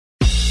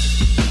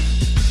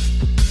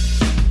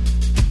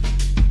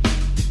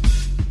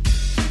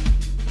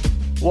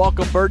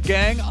Welcome, Bird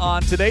Gang.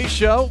 On today's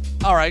show,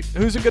 all right,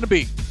 who's it going to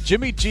be?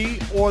 Jimmy G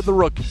or the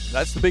rookie?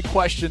 That's the big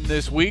question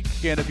this week.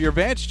 And if you're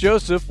Vance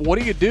Joseph, what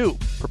do?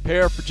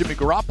 Prepare for Jimmy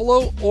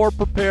Garoppolo or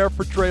prepare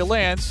for Trey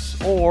Lance?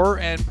 Or,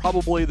 and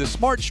probably the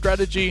smart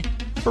strategy,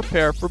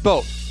 prepare for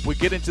both. We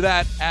get into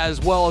that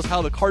as well as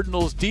how the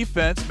Cardinals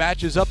defense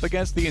matches up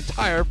against the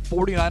entire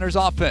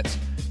 49ers offense.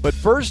 But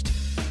first,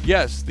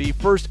 yes, the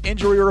first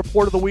injury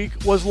report of the week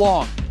was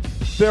long,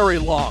 very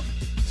long.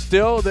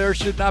 Still, there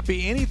should not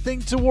be anything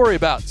to worry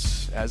about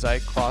as I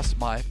cross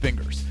my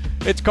fingers.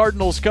 It's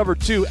Cardinals Cover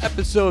 2,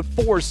 episode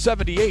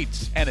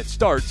 478, and it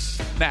starts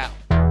now.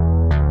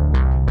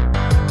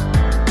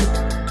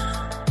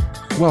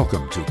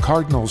 Welcome to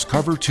Cardinals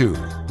Cover 2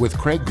 with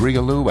Craig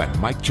Grialou and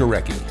Mike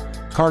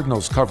Jurecki.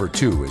 Cardinals Cover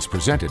 2 is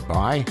presented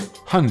by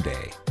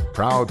Hyundai,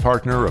 proud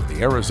partner of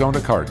the Arizona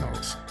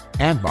Cardinals,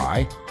 and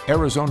by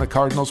Arizona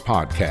Cardinals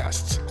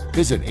Podcasts.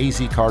 Visit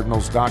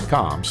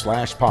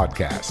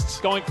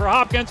azcardinals.com/podcasts. Going for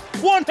Hopkins,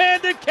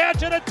 one-handed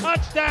catch and a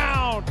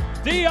touchdown!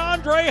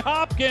 DeAndre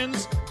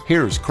Hopkins.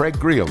 Here's Craig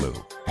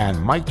Grialou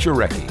and Mike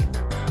Jurecki.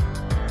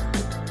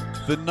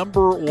 The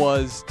number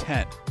was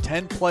 10.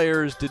 10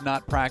 players did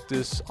not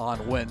practice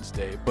on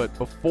Wednesday, but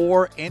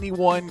before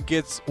anyone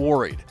gets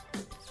worried,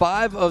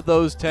 5 of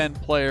those 10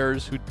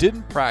 players who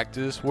didn't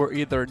practice were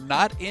either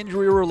not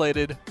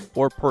injury-related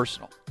or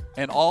personal.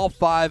 And all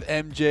 5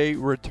 MJ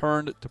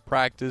returned to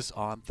practice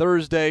on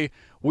Thursday.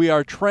 We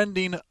are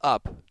trending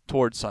up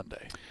towards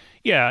Sunday.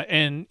 Yeah,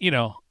 and,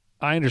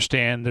 I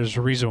understand there's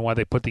a reason why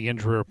they put the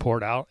injury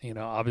report out,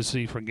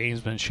 obviously for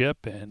gamesmanship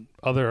and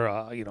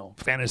other,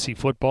 fantasy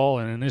football,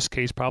 and in this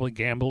case, probably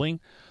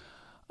gambling.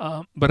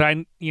 But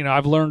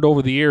I've learned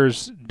over the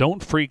years,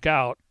 don't freak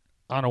out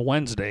on a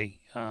Wednesday.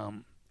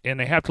 And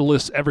they have to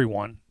list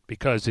everyone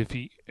because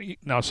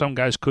now some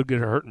guys could get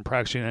hurt in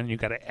practice and you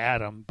got to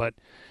add them, but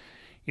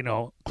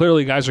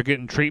clearly guys are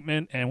getting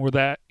treatment, and we're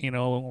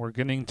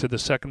getting to the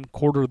second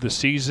quarter of the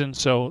season.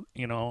 So,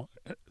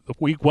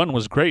 week 1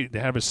 was great to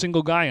have a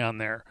single guy on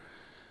there.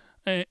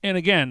 And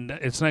again,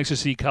 it's nice to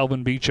see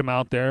Kelvin Beachum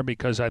out there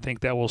because I think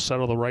that will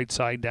settle the right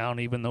side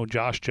down, even though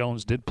Josh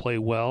Jones did play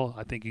well.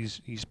 I think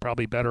he's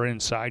probably better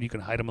inside. You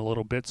can hide him a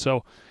little bit.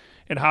 So,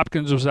 and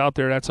Hopkins was out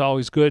there. That's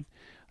always good.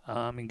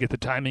 And get the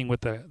timing with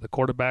the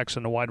quarterbacks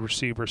and the wide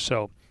receivers.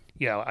 So,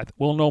 yeah,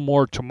 we'll know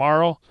more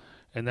tomorrow.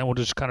 And then we'll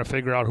just kind of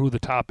figure out who the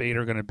top 8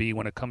 are going to be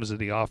when it comes to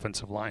the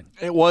offensive line.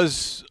 It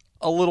was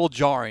a little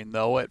jarring,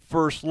 though, at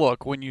first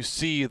look when you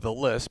see the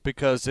list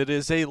because it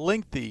is a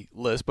lengthy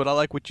list. But I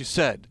like what you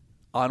said.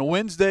 On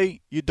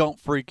Wednesday, you don't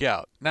freak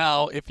out.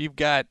 Now, if you've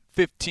got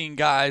 15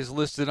 guys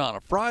listed on a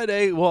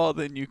Friday, well,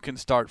 then you can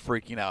start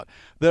freaking out.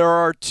 There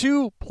are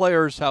 2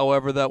 players,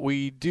 however, that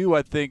we do,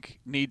 I think,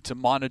 need to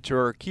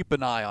monitor, keep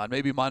an eye on.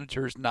 Maybe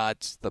monitor is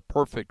not the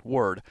perfect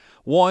word.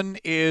 One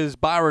is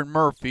Byron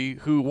Murphy,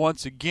 who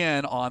once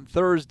again on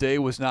Thursday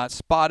was not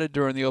spotted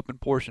during the open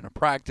portion of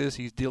practice.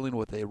 He's dealing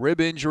with a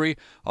rib injury,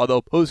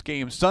 although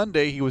post-game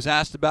Sunday he was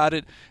asked about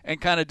it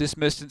and kind of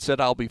dismissed and said,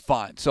 I'll be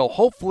fine. So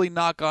hopefully,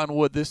 knock on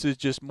wood, this is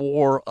just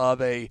more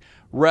of a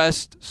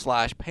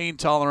rest/pain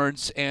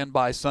tolerance, and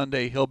by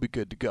Sunday he'll be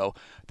good to go.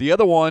 The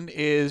other one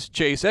is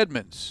Chase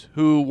Edmonds,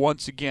 who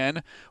once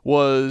again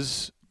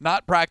was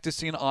not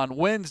practicing on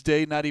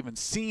Wednesday, not even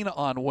seen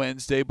on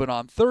Wednesday, but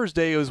on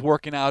Thursday he was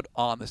working out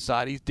on the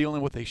side. He's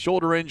dealing with a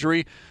shoulder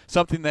injury,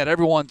 something that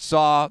everyone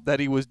saw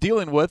that he was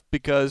dealing with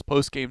because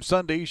post-game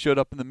Sunday he showed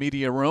up in the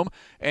media room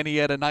and he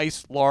had a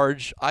nice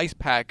large ice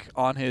pack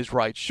on his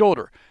right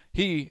shoulder.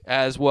 He,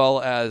 as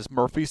well as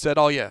Murphy, said,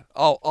 oh yeah,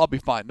 I'll be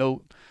fine.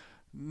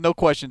 No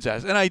questions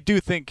asked. And I do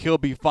think he'll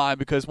be fine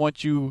because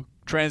once you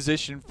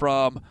transition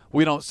from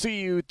we don't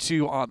see you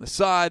to on the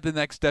side, the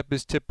next step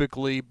is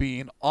typically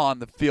being on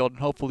the field.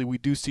 And hopefully we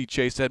do see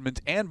Chase Edmonds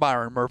and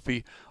Byron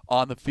Murphy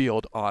on the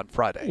field on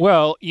Friday.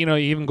 Well, you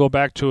even go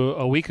back to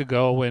a week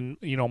ago when,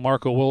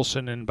 Marco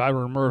Wilson and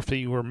Byron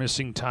Murphy were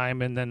missing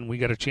time, and then we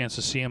got a chance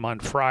to see him on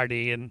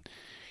Friday. And,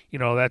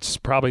 that's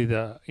probably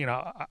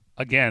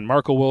again,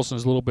 Marco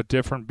Wilson's a little bit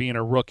different being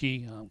a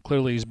rookie.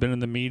 Clearly he's been in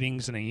the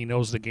meetings and he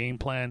knows the game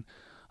plan.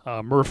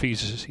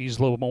 Murphy's he's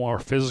a little more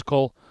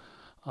physical.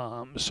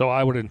 So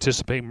I would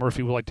anticipate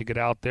Murphy would like to get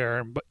out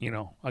there. But,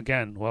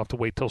 again, we'll have to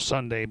wait till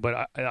Sunday.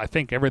 But I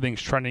think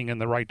everything's trending in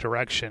the right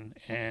direction.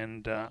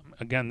 And,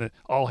 again,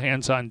 all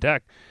hands on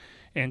deck.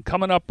 And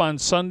coming up on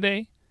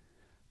Sunday,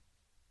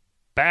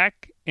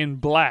 back in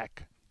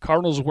black.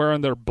 Cardinals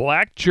wearing their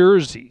black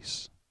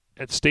jerseys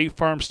at State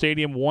Farm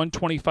Stadium,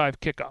 1:25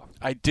 kickoff.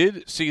 I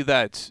did see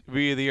that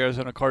via the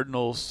Arizona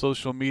Cardinals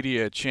social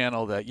media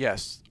channel that,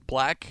 yes,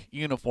 black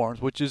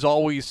uniforms, which is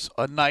always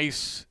a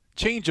nice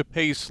change of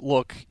pace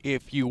look,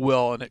 if you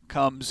will, and it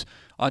comes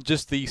on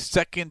just the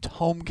second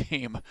home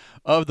game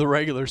of the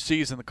regular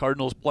season. The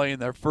Cardinals playing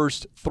their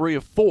first 3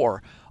 of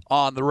 4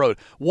 on the road.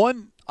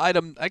 One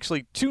item,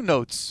 actually 2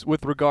 notes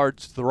with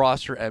regards to the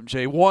roster,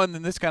 MJ. One,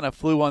 and this kind of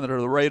flew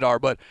under the radar,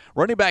 but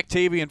running back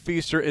Tavien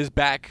Feaster is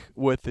back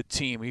with the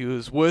team. He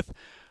was with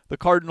the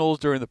Cardinals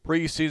during the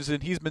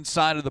preseason. He's been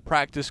signed to the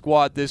practice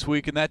squad this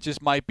week, and that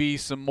just might be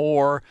some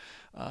more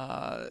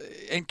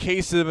in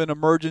case of an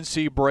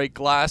emergency break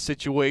glass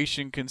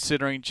situation,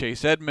 considering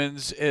Chase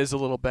Edmonds is a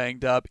little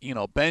banged up,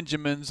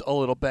 Benjamin's a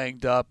little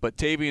banged up, but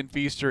Tavian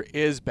Feaster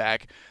is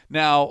back.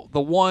 Now,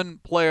 the one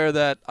player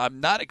that I'm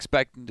not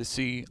expecting to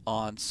see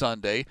on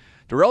Sunday,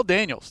 Darrell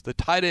Daniels, the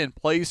tight end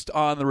placed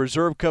on the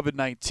reserve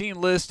COVID-19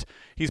 list.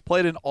 He's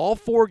played in all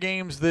 4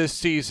 games this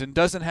season,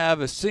 doesn't have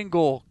a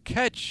single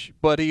catch,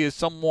 but he is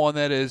someone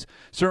that is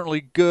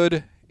certainly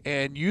good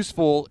and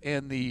useful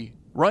in the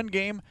run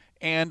game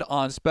and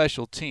on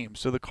special teams.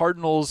 So the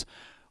Cardinals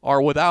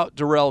are without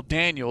Darrell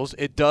Daniels.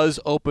 It does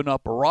open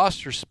up a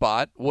roster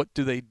spot. What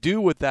do they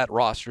do with that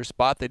roster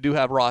spot? They do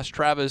have Ross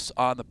Travis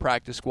on the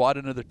practice squad,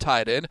 another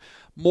tight end,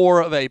 more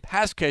of a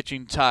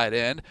pass-catching tight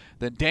end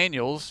than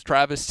Daniels.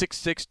 Travis,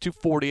 6'6",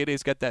 248.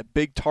 He's got that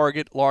big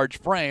target, large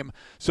frame,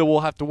 so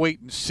we'll have to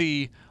wait and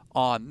see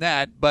on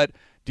that. But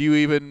do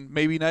you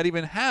maybe not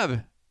even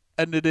have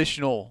an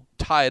additional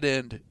tight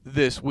end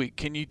this week?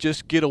 Can you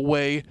just get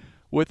away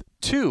with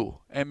 2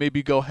 and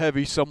maybe go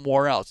heavy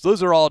somewhere else?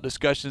 Those are all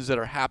discussions that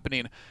are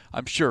happening,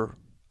 I'm sure,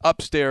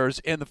 upstairs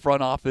in the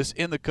front office,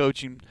 in the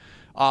coaching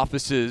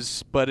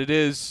offices, but it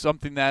is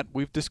something that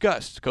we've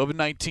discussed.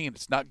 COVID-19,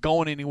 it's not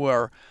going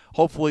anywhere.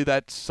 Hopefully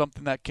that's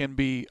something that can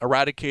be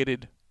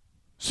eradicated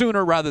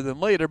sooner rather than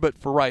later, but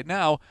for right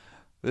now,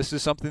 this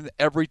is something that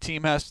every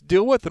team has to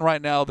deal with, and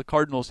right now the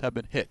Cardinals have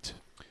been hit.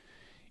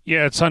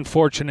 Yeah, it's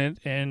unfortunate,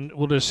 and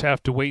we'll just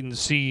have to wait and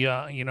see,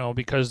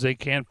 because they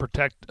can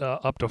protect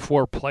up to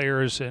 4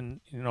 players,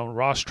 and,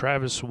 Ross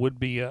Travis would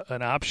be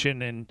an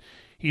option, and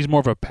he's more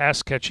of a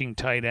pass-catching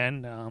tight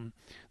end.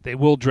 They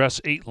will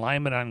dress 8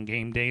 linemen on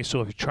game day,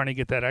 so if you're trying to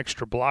get that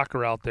extra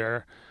blocker out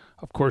there,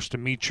 of course,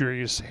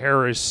 Demetrius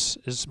Harris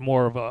is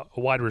more of a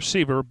wide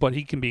receiver, but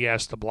he can be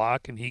asked to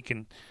block, and he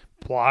can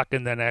block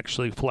and then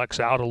actually flex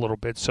out a little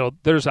bit. So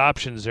there's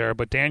options there,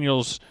 but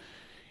Daniels,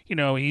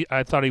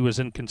 I thought he was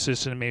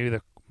inconsistent maybe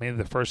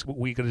the first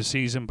week of the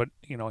season, but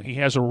he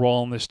has a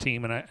role in this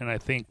team, and I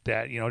think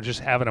that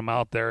just having him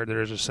out there,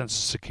 there's a sense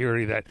of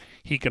security that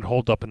he can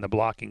hold up in the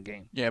blocking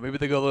game. Yeah, maybe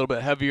they go a little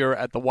bit heavier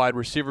at the wide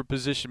receiver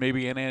position.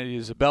 Maybe Andy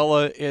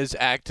Isabella is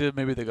active.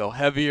 Maybe they go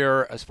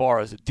heavier as far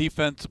as a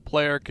defensive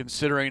player,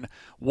 considering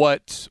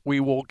what we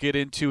will get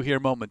into here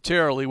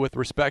momentarily with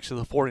respect to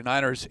the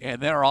 49ers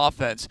and their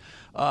offense.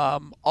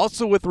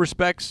 Also with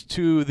respects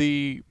to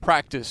the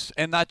practice,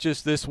 and not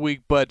just this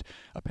week, but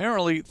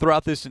apparently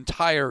throughout this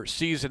entire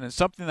season, and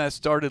something that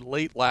started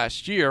late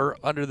last year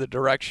under the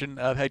direction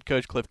of head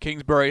coach Cliff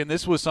Kingsbury. And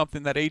this was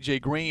something that A.J.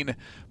 Green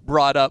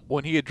brought up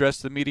when he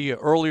addressed the media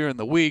earlier in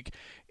the week,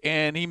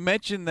 and he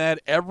mentioned that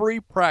every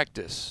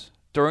practice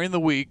during the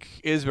week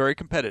is very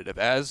competitive,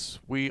 as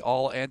we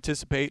all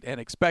anticipate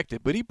and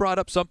expected. But he brought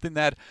up something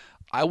that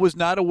I was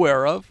not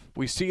aware of.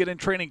 We see it in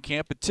training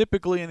camp, but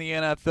typically in the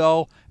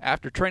NFL,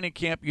 after training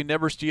camp, you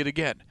never see it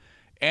again.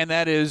 And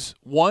that is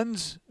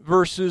ones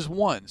versus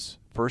ones.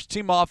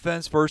 First-team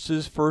offense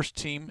versus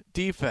first-team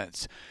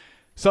defense.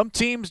 Some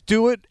teams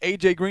do it.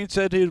 A.J. Green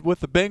said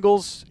with the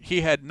Bengals, he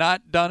had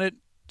not done it.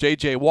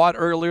 J.J. Watt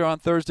earlier on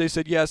Thursday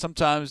said, yeah,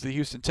 sometimes the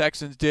Houston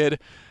Texans did.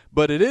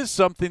 But it is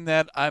something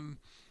that I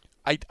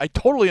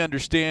totally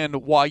understand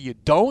why you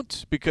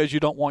don't, because you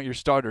don't want your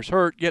starters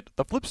hurt. Yet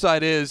the flip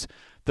side is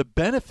the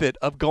benefit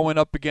of going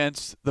up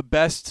against the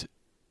best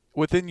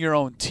within your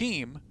own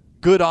team,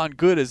 good on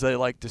good, as they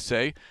like to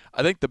say.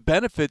 I think the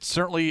benefits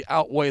certainly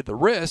outweigh the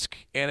risk,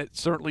 and it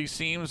certainly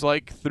seems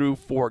like through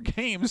 4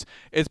 games,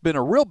 it's been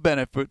a real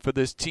benefit for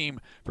this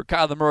team for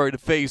Kyler Murray to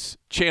face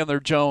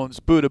Chandler Jones,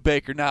 Budda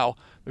Baker. Now,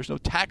 there's no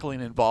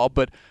tackling involved,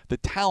 but the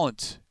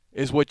talent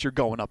is what you're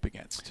going up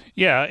against.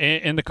 Yeah,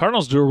 and the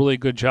Cardinals do a really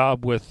good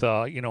job with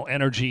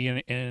energy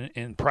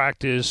in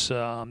practice.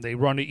 They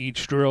run to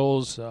each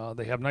drills.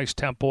 They have nice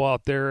tempo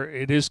out there.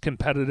 It is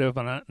competitive,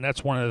 and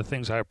that's one of the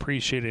things I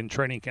appreciate in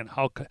training camp,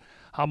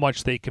 how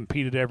much they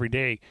competed every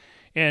day.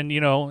 And,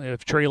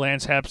 if Trey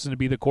Lance happens to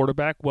be the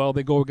quarterback, well,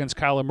 they go against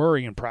Kyler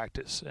Murray in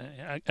practice.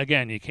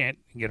 Again, you can't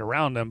get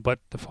around them, but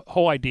the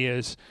whole idea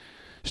is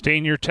stay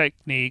in your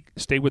technique,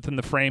 stay within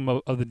the frame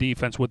of the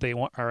defense, what they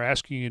are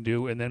asking you to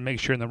do, and then make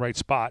sure in the right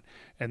spot.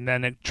 And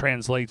then it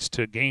translates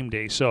to game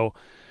day. So,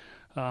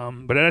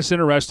 but that's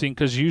interesting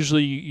because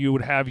usually you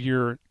would have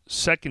your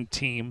second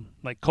team,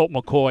 like Colt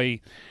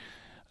McCoy,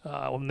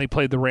 when they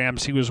played the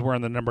Rams, he was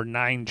wearing the number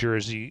 9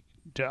 jersey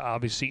to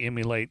obviously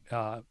emulate,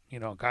 a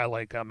guy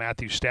like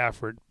Matthew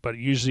Stafford. But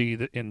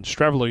usually in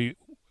Streveler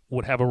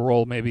would have a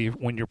role maybe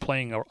when you're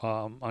playing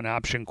an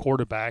option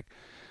quarterback.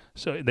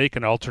 So they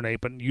can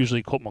alternate, but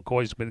usually Colt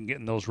McCoy's been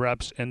getting those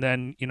reps. And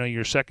then,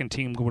 your second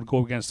team would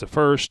go against the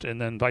first and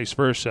then vice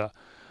versa.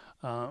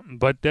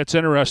 But that's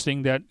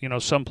interesting that,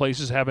 some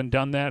places haven't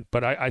done that,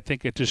 but I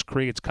think it just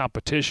creates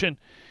competition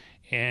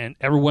and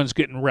everyone's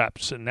getting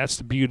reps. And that's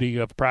the beauty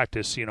of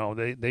practice.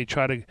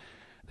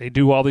 They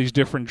do all these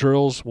different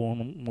drills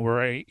when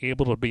we're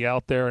able to be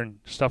out there and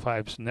stuff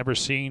I've never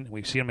seen.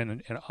 We see them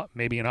in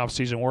maybe in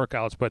off-season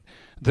workouts, but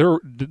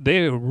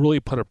they really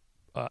put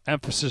a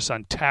emphasis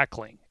on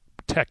tackling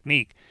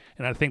technique.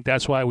 And I think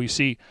that's why we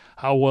see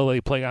how well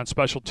they play on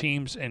special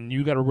teams. And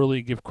you got to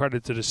really give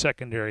credit to the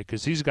secondary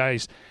because these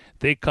guys,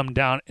 they come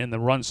down in the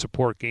run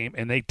support game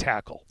and they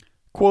tackle.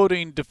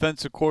 Quoting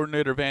defensive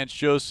coordinator Vance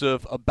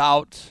Joseph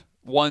about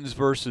ones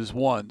versus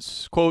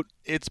ones, quote,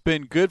 "It's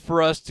been good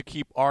for us to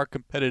keep our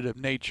competitive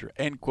nature,"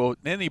 end quote.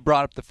 And then he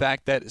brought up the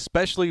fact that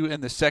especially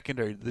in the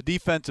secondary, the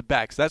defensive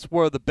backs, that's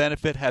where the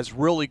benefit has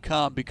really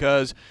come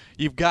because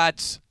you've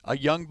got a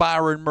young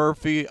Byron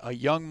Murphy, a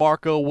young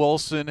Marco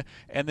Wilson,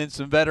 and then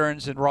some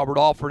veterans in Robert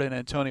Alford and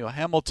Antonio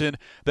Hamilton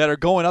that are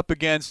going up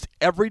against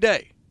every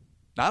day.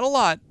 Not a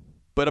lot,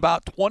 but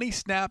about 20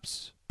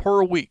 snaps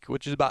per week,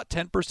 which is about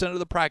 10% of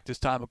the practice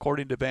time,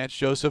 according to Vance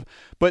Joseph.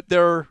 But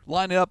they're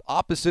lining up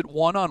opposite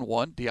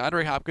one-on-one,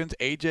 DeAndre Hopkins,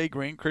 A.J.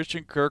 Green,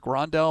 Christian Kirk,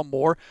 Rondale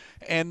Moore,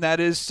 and that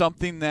is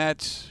something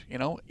that,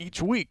 each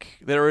week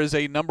there is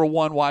a number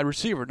one wide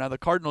receiver. Now, the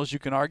Cardinals, you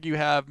can argue,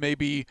 have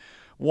maybe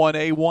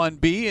 1A,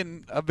 1B,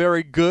 and a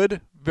very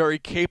good, very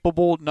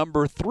capable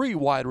number 3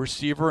 wide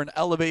receiver and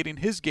elevating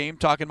his game,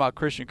 talking about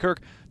Christian Kirk,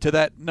 to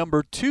that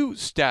number 2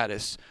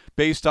 status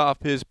based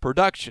off his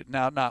production.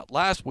 Now, not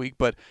last week,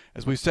 but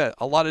as we said,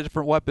 a lot of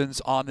different weapons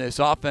on this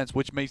offense,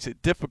 which makes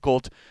it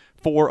difficult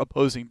for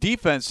opposing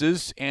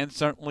defenses and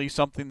certainly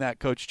something that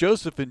Coach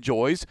Joseph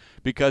enjoys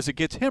because it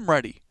gets him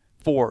ready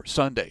for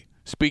Sunday.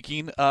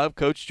 Speaking of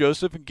Coach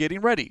Joseph and getting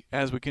ready,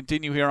 as we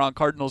continue here on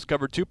Cardinals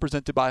Cover 2,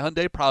 presented by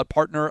Hyundai, proud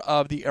partner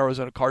of the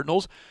Arizona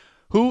Cardinals,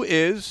 who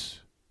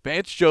is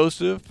Vance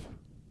Joseph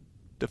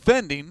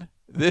defending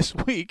this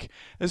week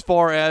as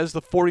far as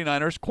the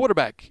 49ers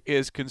quarterback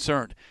is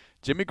concerned.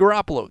 Jimmy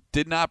Garoppolo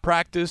did not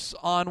practice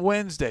on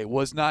Wednesday,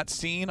 was not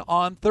seen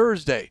on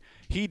Thursday.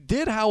 He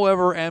did,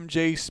 however,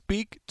 MJ,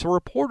 speak to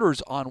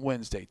reporters on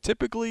Wednesday.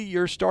 Typically,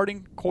 your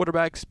starting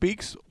quarterback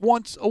speaks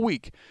once a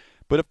week,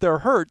 but if they're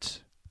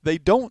hurt, they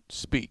don't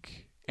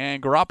speak.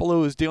 And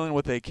Garoppolo is dealing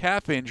with a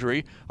calf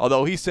injury,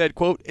 although he said,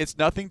 quote, "It's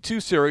nothing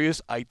too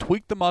serious. I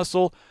tweaked the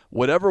muscle.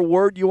 Whatever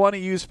word you want to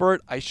use for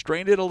it, I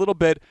strained it a little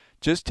bit,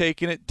 just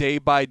taking it day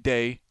by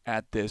day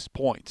at this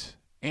point."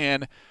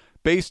 And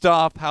based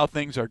off how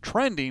things are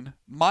trending,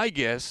 my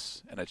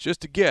guess, and it's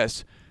just a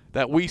guess,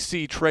 that we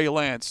see Trey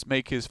Lance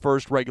make his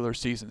first regular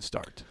season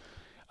start.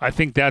 I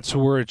think that's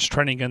where it's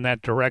trending in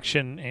that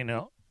direction.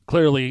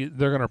 Clearly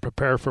they're going to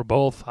prepare for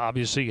both.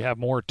 Obviously, you have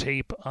more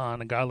tape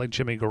on a guy like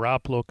Jimmy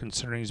Garoppolo,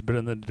 considering he's been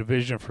in the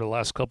division for the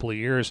last couple of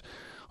years.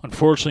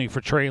 Unfortunately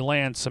for Trey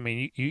Lance, I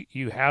mean,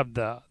 you have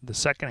the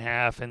second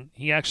half, and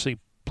he actually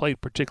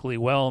played particularly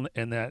well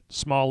in that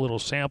small little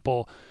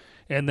sample.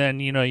 And then,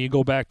 you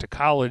go back to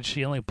college,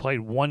 he only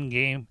played one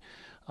game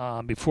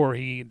before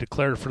he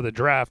declared for the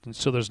draft, and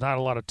so there's not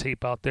a lot of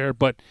tape out there.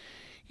 But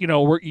we're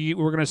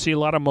going to see a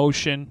lot of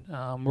motion.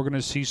 We're going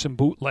to see some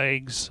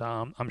bootlegs.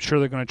 I'm sure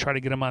they're going to try to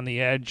get him on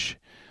the edge.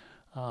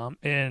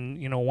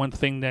 And one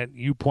thing that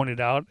you pointed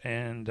out,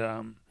 and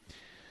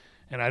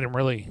I didn't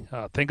really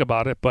think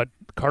about it, but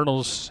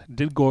Cardinals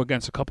did go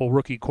against a couple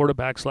rookie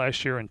quarterbacks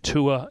last year in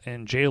Tua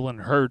and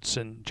Jalen Hurts,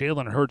 and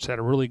Jalen Hurts had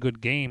a really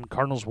good game.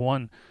 Cardinals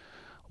won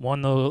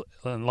the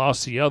and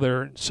lost the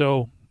other.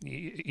 So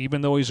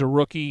even though he's a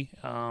rookie,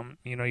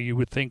 you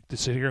would think to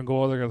sit here and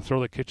go, they're going to throw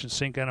the kitchen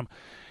sink at him.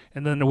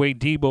 And then the way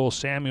Deebo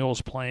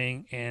Samuel's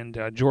playing and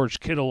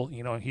George Kittle,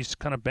 he's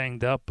kind of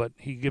banged up, but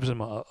he gives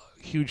him a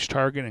huge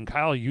target. And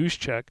Kyle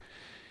Juszczyk,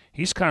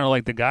 he's kind of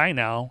like the guy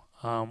now,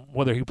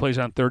 whether he plays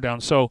on third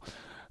down. So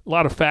a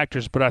lot of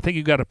factors, but I think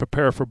you got to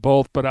prepare for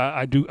both. But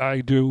I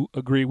do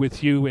agree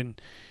with you,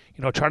 and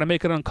try to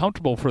make it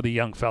uncomfortable for the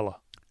young fella.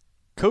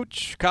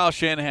 Coach Kyle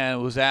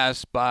Shanahan was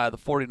asked by the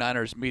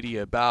 49ers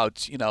media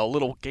about, a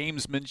little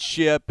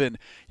gamesmanship, and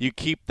you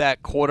keep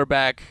that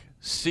quarterback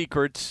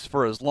secrets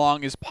for as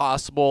long as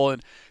possible.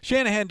 And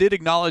Shanahan did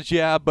acknowledge,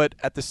 but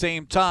at the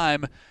same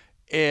time,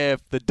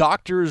 if the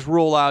doctors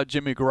rule out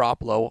Jimmy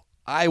Garoppolo,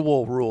 I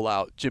will rule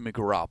out Jimmy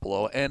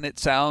Garoppolo. And it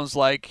sounds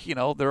like,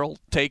 they'll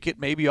take it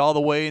maybe all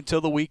the way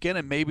until the weekend,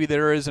 and maybe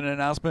there is an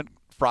announcement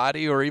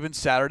Friday or even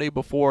Saturday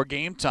before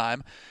game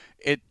time.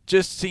 It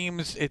just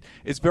seems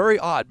it's very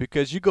odd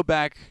because you go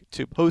back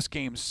to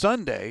post-game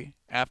Sunday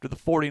after the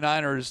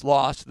 49ers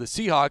lost to the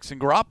Seahawks,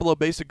 and Garoppolo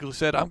basically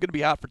said, "I'm going to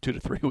be out for 2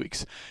 to 3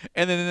 weeks."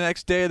 And then the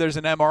next day there's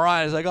an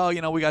MRI. It's like,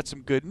 we got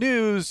some good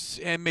news,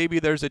 and maybe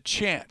there's a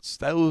chance.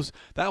 That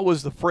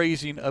was the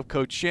phrasing of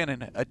Coach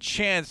Shannon, a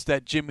chance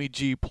that Jimmy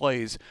G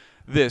plays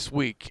this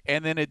week.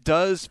 And then it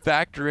does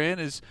factor in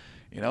as,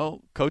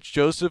 Coach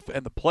Joseph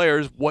and the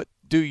players, what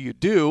do you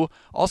do?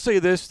 I'll say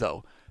this,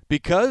 though.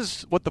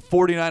 Because what the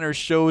 49ers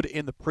showed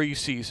in the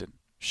preseason,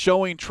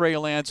 showing Trey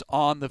Lance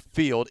on the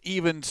field,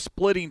 even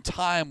splitting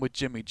time with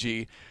Jimmy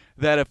G,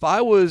 that if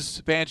I was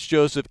Vance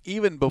Joseph,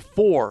 even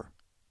before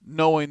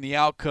knowing the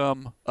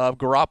outcome of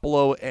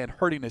Garoppolo and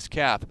hurting his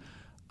calf,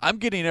 I'm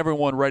getting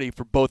everyone ready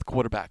for both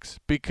quarterbacks.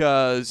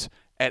 Because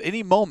at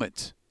any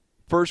moment,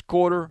 first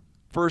quarter,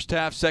 first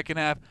half, second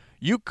half,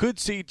 you could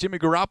see Jimmy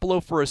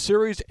Garoppolo for a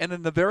series, and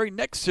in the very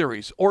next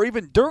series, or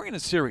even during a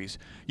series,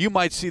 you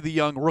might see the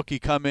young rookie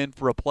come in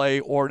for a play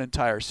or an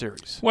entire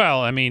series.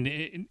 Well, I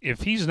mean,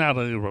 if he's not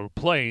able to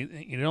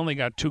play, you only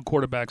got 2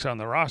 quarterbacks on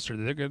the roster.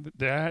 They're going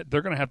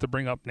to have to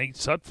bring up Nate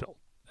Sudfeld,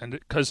 and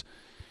because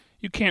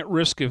you can't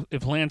risk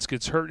if Lance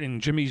gets hurt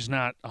and Jimmy's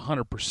not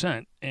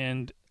 100%,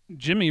 and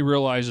Jimmy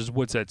realizes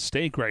what's at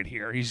stake right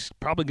here. He's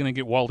probably going to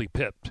get Wally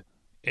pipped.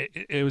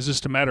 It was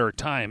just a matter of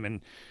time. And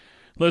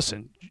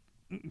listen,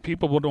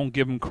 people don't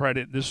give him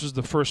credit. This was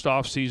the first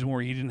offseason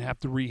where he didn't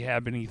have to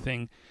rehab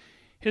anything.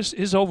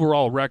 His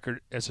overall record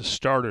as a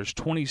starter is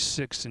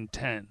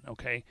 26-10.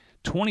 Okay,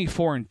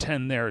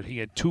 24-10 there. He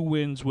had 2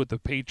 wins with the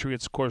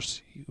Patriots. Of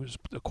course, he was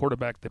the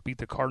quarterback that beat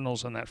the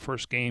Cardinals on that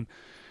first game.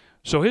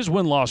 So his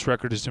win-loss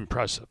record is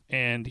impressive,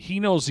 and he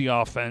knows the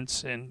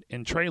offense. And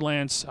Trey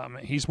Lance,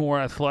 he's more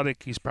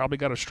athletic. He's probably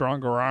got a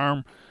stronger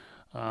arm,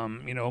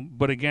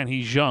 But again,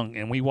 he's young,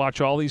 and we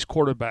watch all these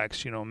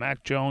quarterbacks.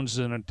 Mac Jones is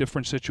in a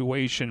different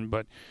situation,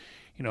 but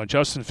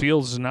Justin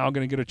Fields is now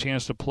going to get a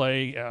chance to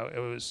play. It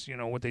was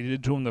what they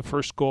did to him the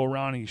first go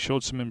around. He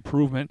showed some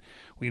improvement.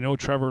 We know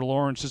Trevor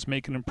Lawrence is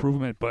making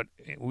improvement, but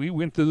we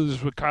went through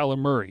this with Kyler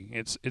Murray.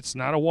 It's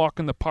not a walk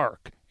in the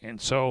park,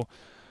 and so.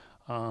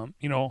 I'm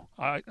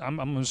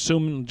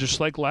assuming just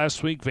like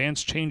last week,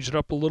 Vance changed it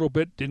up a little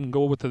bit, didn't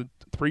go with the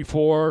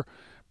 3-4,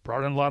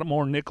 brought in a lot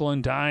more nickel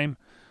and dime.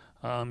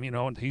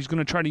 He's going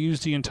to try to use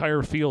the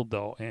entire field,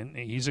 though, and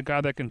he's a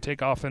guy that can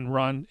take off and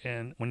run,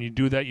 and when you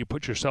do that, you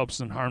put yourselves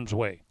in harm's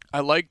way. I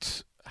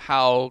liked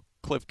how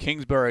Cliff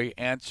Kingsbury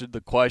answered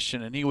the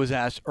question, and he was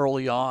asked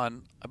early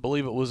on, I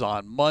believe it was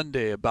on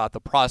Monday, about the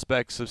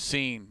prospects of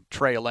seeing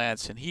Trey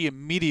Lance, and he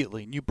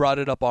immediately, and you brought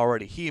it up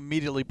already, he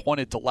immediately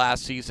pointed to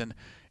last season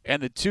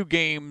and the 2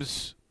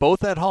 games,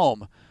 both at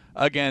home,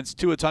 against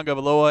Tua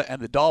Tagovailoa and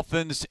the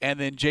Dolphins, and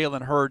then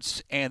Jalen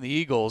Hurts and the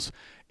Eagles.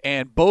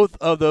 And both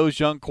of those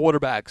young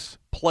quarterbacks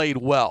played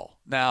well.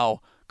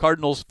 Now,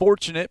 Cardinals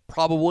fortunate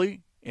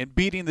probably in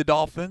beating the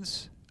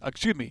Dolphins.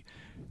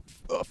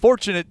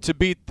 Fortunate to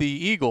beat the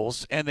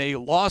Eagles, and they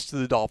lost to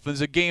the Dolphins,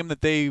 a game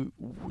that they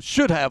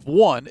should have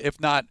won, if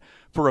not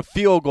for a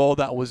field goal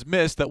that was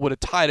missed that would have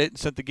tied it and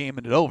sent the game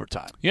into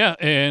overtime. Yeah,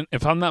 and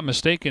if I'm not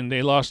mistaken,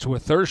 they lost to a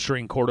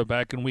third-string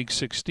quarterback in Week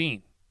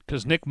 16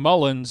 because Nick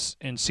Mullins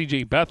and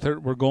C.J.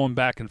 Beathard were going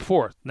back and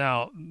forth.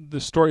 Now, the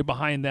story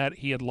behind that,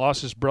 he had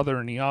lost his brother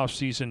in the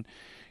offseason,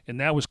 and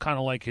that was kind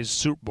of like his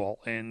Super Bowl.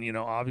 And,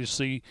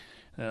 obviously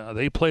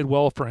they played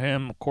well for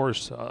him. Of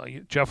course,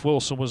 Jeff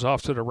Wilson was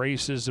off to the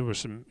races. There were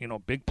some,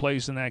 big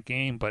plays in that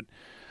game, but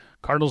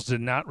Cardinals did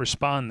not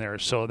respond there,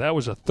 so that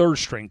was a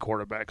third-string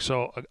quarterback.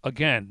 So,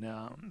 again,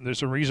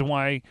 there's a reason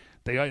why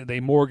they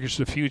mortgage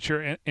the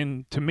future.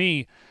 And to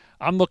me,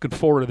 I'm looking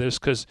forward to this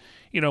because,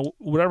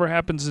 whatever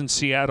happens in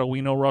Seattle, we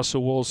know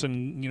Russell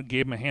Wilson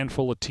gave them a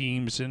handful of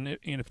teams, and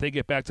if they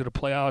get back to the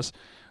playoffs,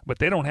 but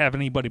they don't have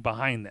anybody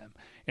behind them.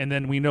 And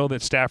then we know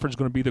that Stafford's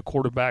going to be the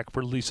quarterback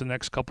for at least the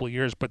next couple of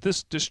years. But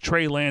this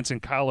Trey Lance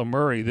and Kyler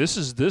Murray, this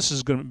is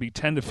going to be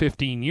 10 to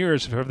 15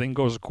 years if everything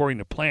goes according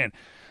to plan.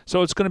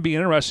 So it's going to be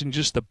interesting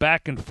just the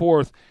back and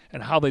forth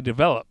and how they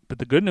develop. But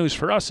the good news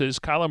for us is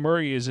Kyler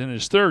Murray is in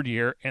his 3rd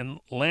year, and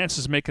Lance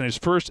is making his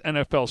first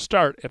NFL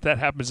start, if that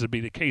happens to be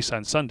the case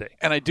on Sunday.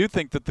 And I do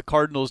think that the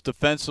Cardinals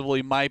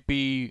defensively might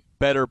be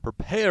better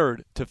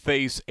prepared to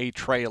face a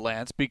Trey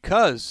Lance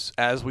because,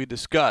 as we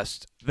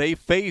discussed, they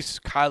face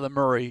Kyler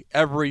Murray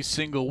every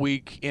single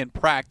week in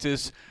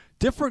practice.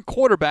 Different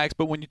quarterbacks,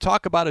 but when you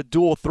talk about a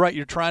dual threat,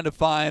 you're trying to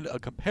find a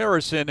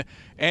comparison.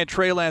 And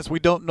Trey Lance, we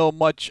don't know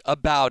much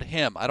about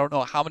him. I don't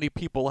know how many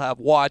people have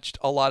watched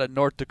a lot of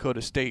North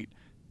Dakota State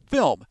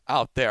film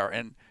out there.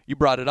 And you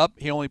brought it up.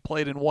 He only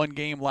played in 1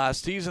 game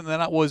last season,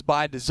 and that was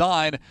by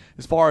design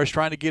as far as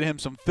trying to get him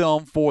some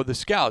film for the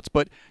scouts.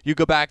 But you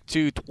go back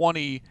to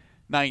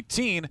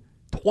 2019,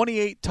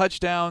 28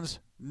 touchdowns,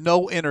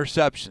 no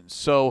interceptions.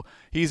 So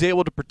he's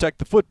able to protect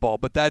the football,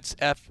 but that's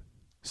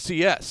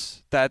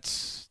FCS.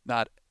 That's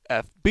not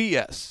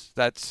FBS.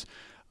 That's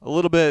a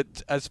little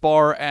bit as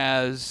far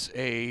as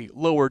a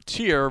lower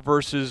tier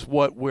versus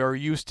what we're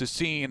used to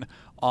seeing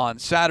on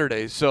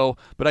Saturdays. So,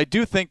 but I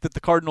do think that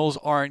the Cardinals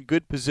are in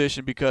good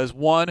position because,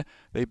 one,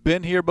 they've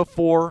been here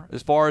before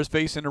as far as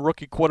facing a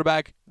rookie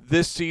quarterback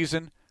this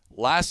season,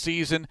 last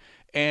season,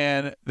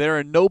 and they're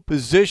in no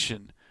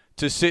position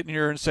to sit in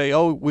here and say,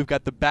 oh, we've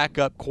got the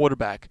backup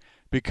quarterback,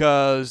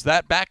 because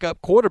that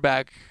backup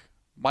quarterback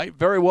might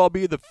very well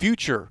be the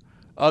future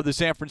of the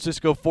San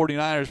Francisco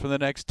 49ers for the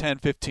next 10,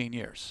 15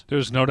 years.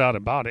 There's no doubt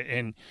about it.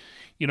 And,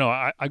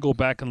 I go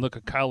back and look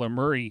at Kyler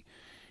Murray.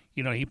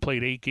 He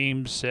played 8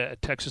 games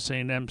at Texas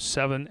A&M,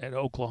 7 at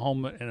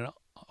Oklahoma, and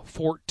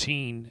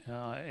 14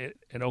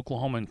 at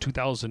Oklahoma in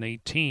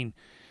 2018.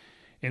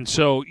 And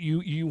so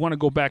you want to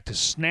go back to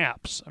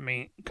snaps. I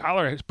mean,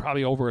 Kyler has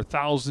probably over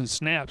 1,000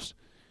 snaps.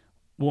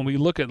 When we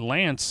look at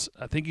Lance,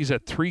 I think he's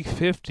at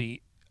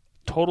 350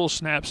 total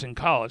snaps in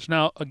college.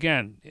 Now,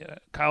 again,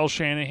 Kyle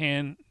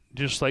Shanahan,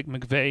 just like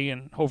McVay,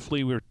 and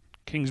hopefully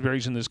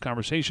Kingsbury's in this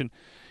conversation,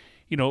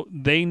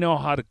 they know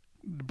how to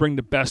bring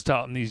the best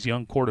out in these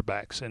young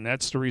quarterbacks, and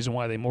that's the reason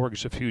why they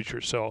mortgage the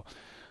future. So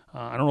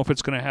I don't know if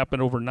it's going to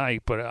happen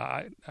overnight, but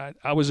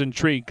I was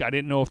intrigued. I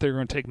didn't know if they were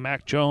going to take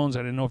Mac Jones. I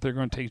didn't know if they were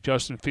going to take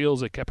Justin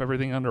Fields. They kept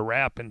everything under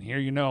wrap, and here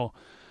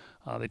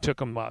they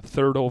took him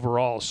third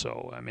overall.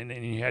 So, I mean,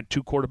 and you had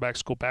two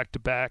quarterbacks go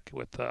back-to-back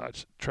with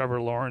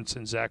Trevor Lawrence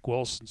and Zach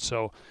Wilson.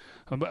 So,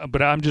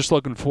 but I'm just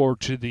looking forward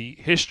to the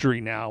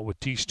history now with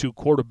these two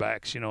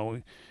quarterbacks.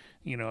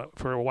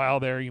 For a while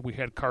there, we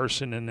had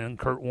Carson and then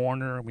Kurt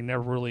Warner. We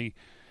never really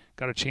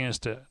got a chance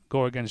to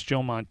go against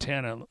Joe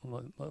Montana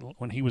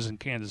when he was in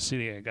Kansas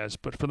City, I guess.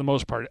 But for the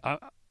most part,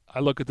 I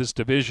look at this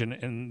division,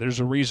 and there's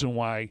a reason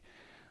why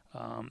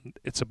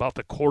it's about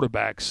the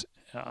quarterbacks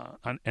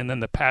and then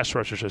the pass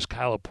rushers, as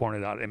Kyle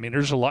pointed out. I mean,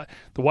 there's a lot.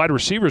 The wide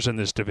receivers in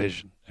this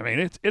division, I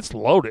mean, it's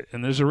loaded,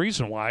 and there's a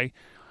reason why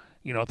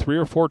 3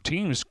 or 4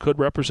 teams could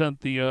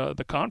represent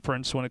the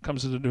conference when it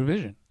comes to the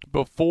division.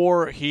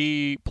 Before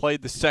he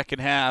played the second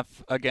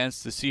half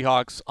against the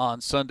Seahawks on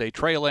Sunday,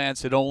 Trey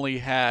Lance had only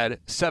had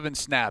 7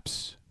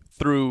 snaps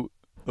through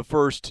the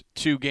first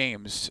 2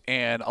 games,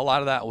 and a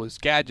lot of that was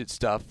gadget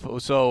stuff.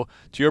 So,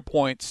 to your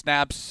point,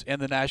 snaps in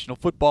the National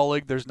Football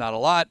League, there's not a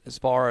lot as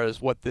far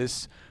as what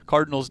this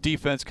Cardinals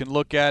defense can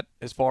look at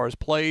as far as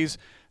plays.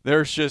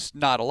 There's just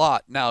not a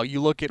lot. Now, you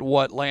look at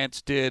what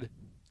Lance did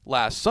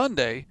last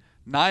Sunday.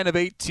 9 of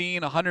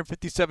 18,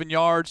 157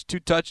 yards, 2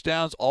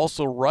 touchdowns,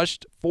 also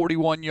rushed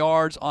 41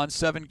 yards on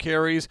 7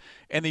 carries,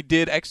 and they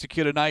did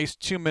execute a nice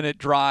 2-minute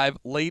drive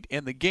late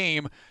in the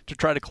game to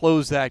try to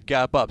close that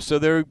gap up. So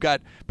they've got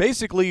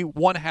basically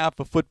one half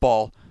of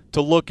football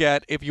to look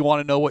at if you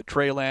want to know what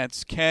Trey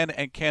Lance can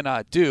and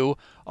cannot do,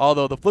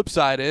 although the flip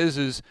side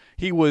is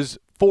he was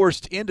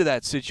forced into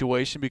that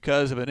situation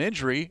because of an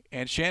injury,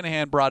 and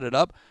Shanahan brought it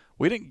up.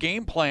 We didn't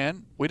game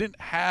plan. We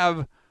didn't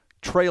have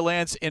Trey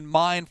Lance in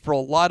mind for a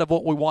lot of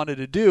what we wanted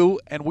to do,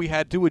 and we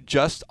had to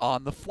adjust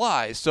on the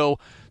fly. So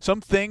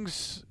some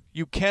things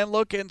you can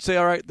look at and say,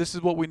 all right, this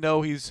is what we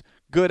know he's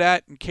good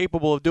at and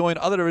capable of doing.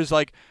 Other is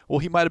like, well,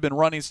 he might have been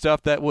running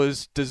stuff that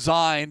was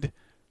designed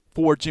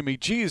for Jimmy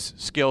G's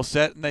skill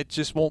set, and that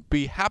just won't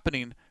be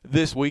happening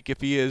this week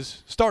if he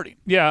is starting.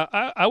 Yeah,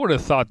 I would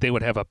have thought they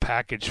would have a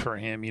package for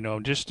him,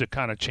 just to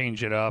kind of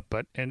change it up.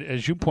 And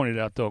as you pointed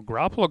out, though,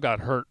 Garoppolo got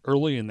hurt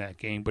early in that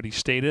game, but he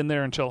stayed in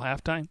there until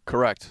halftime?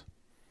 Correct.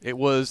 It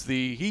was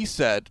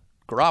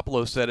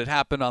Garoppolo said it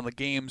happened on the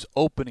game's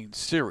opening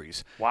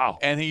series. Wow.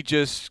 And he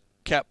just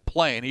kept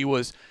playing. He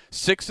was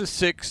 6 of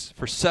 6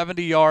 for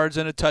 70 yards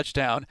and a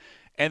touchdown.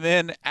 And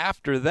then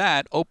after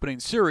that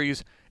opening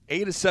series,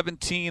 8 of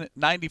 17,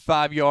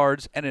 95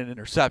 yards and an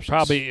interception.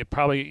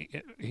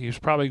 He was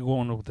probably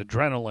going with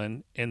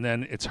adrenaline, and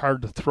then it's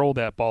hard to throw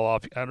that ball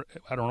off.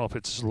 I don't know if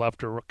it's his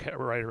left or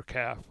right or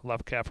calf,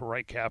 left calf or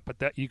right calf, but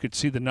that you could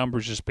see the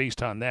numbers just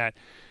based on that.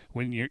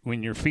 When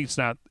your feet's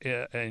not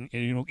and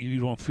you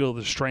don't feel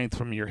the strength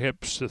from your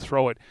hips to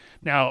throw it.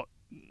 Now,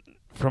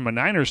 from a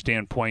Niners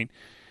standpoint,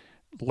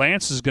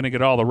 Lance is going to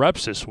get all the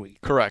reps this week.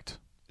 Correct.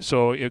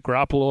 So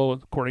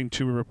Garoppolo, according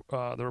to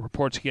the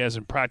reports he has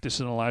in practice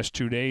in the last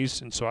 2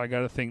 days, and so I got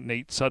to think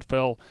Nate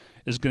Sudfeld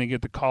is going to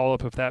get the call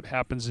up if that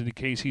happens in the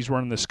case he's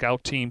running the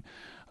scout team.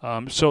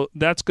 So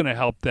that's going to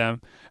help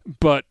them.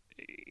 But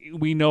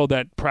we know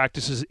that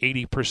practice is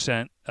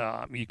 80%.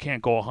 You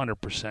can't go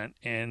 100%.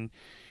 And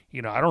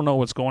I don't know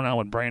what's going on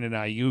with Brandon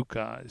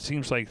Ayuk. It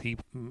seems like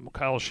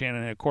Kyle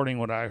Shanahan, according to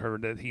what I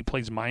heard, that he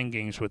plays mind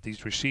games with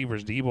these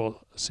receivers. Deebo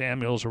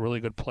Samuel's a really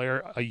good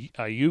player.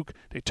 Ayuk,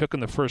 they took in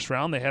the first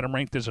round. They had him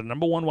ranked as a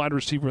number 1 wide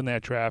receiver in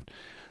that draft.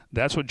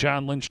 That's what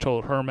John Lynch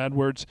told Herm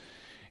Edwards.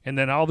 And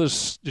then all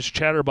this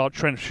chatter about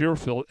Trent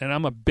Sherfield, and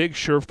I'm a big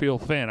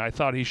Sherfield fan. I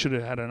thought he should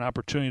have had an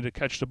opportunity to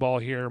catch the ball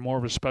here, more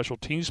of a special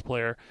teams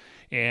player.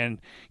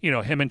 And,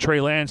 him and Trey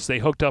Lance, they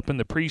hooked up in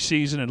the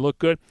preseason and looked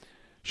good.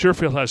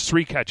 Sherfield has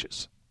 3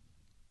 catches,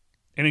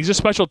 and he's a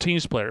special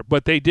teams player.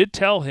 But they did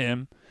tell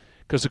him,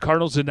 because the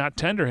Cardinals did not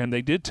tender him,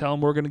 they did tell him,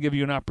 we're going to give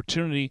you an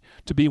opportunity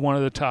to be one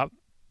of the top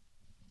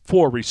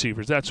 4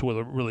 receivers. That's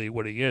really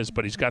what he is,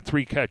 but he's got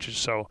 3 catches.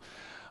 So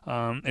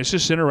it's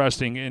just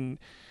interesting. And,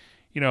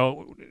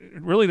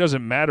 it really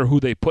doesn't matter who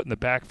they put in the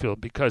backfield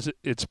because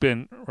it's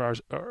been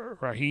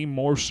Raheem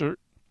Mostert,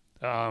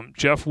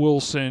 Jeff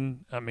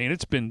Wilson. I mean,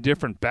 it's been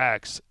different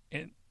backs.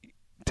 And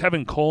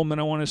Tevin Coleman,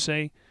 I want to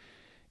say.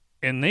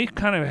 And they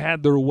kind of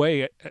had their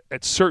way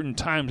at certain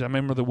times. I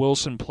remember the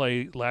Wilson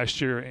play last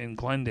year in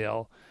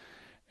Glendale.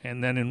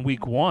 And then in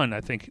week 1,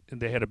 I think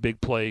they had a big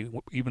play,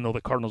 even though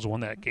the Cardinals won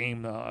that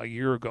game a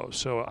year ago.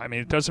 So, I mean,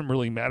 it doesn't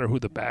really matter who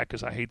the back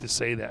is. I hate to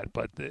say that,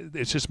 but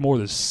it's just more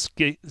the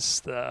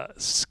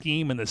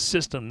scheme and the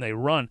system they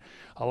run.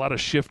 A lot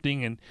of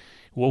shifting, and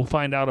we'll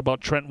find out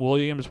about Trent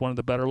Williams, one of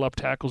the better left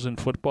tackles in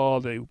football.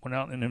 They went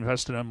out and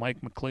invested on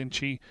Mike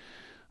McGlinchey.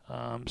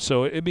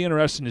 So it'd be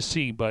interesting to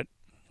see, but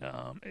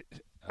I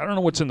don't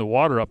know what's in the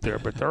water up there,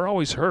 but they're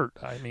always hurt.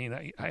 I mean,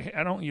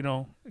 I don't,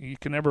 you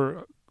can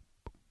never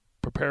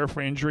prepare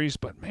for injuries,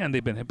 but, man,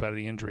 they've been hit by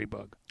the injury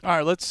bug. All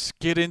right, let's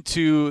get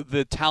into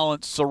the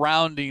talent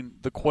surrounding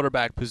the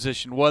quarterback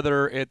position,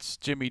 whether it's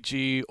Jimmy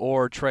G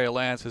or Trey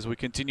Lance, as we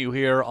continue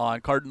here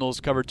on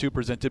Cardinals Cover 2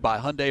 presented by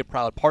Hyundai,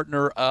 proud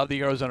partner of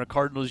the Arizona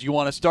Cardinals. You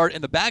want to start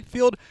in the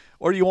backfield,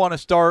 or do you want to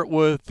start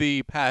with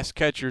the pass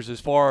catchers as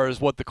far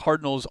as what the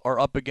Cardinals are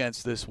up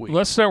against this week?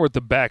 Let's start with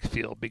the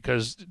backfield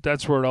because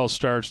that's where it all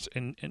starts,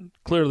 and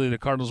clearly the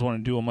Cardinals want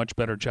to do a much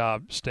better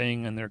job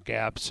staying in their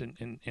gaps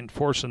and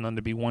forcing them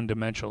to be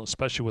one-dimensional,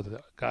 especially with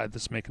a guy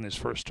that's making his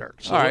first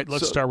start. So all right,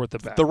 let's start with the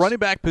backs. The running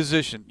back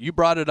position, you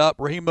brought it up.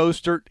 Raheem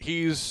Mostert,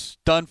 he's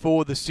done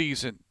for the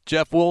season.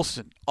 Jeff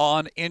Wilson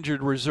on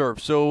injured reserve.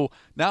 So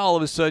now all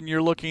of a sudden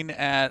you're looking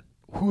at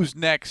who's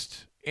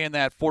next in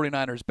that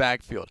 49ers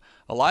backfield.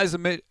 Elijah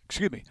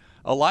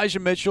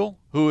Mitchell,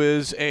 who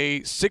is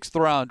a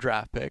 6th-round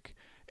draft pick,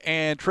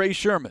 and Trey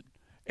Sherman,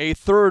 a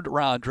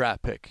 3rd-round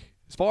draft pick.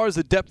 As far as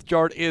the depth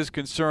chart is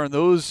concerned,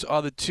 those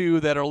are the two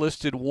that are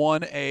listed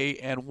 1A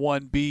and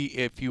 1B,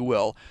 if you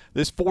will.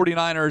 This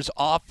 49ers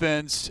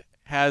offense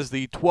has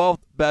the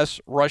 12th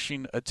best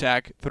rushing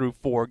attack through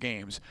 4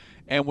 games.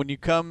 And when it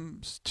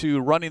comes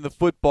to running the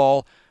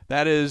football,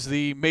 that is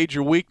the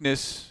major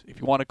weakness, if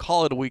you want to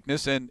call it a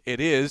weakness, and it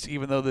is,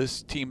 even though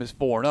this team is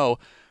 4-0.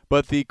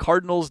 But the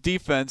Cardinals'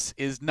 defense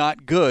is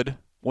not good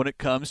when it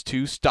comes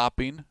to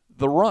stopping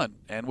the run.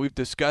 And we've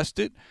discussed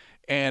it.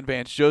 And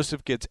Vance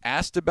Joseph gets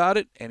asked about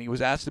it, and he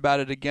was asked about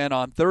it again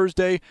on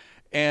Thursday.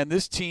 And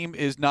this team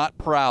is not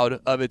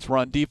proud of its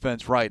run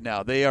defense right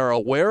now. They are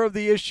aware of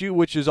the issue,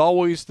 which is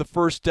always the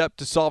first step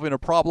to solving a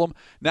problem.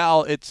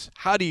 Now it's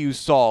how do you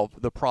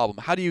solve the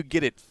problem? How do you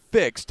get it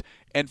fixed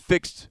and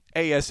fixed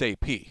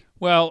ASAP?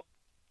 Well,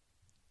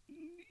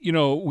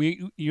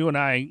 you and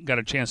I got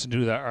a chance to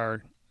do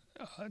our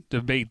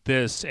debate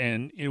this,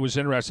 and it was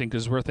interesting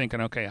because we're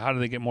thinking, okay, how do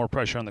they get more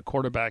pressure on the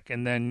quarterback?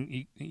 And then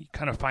you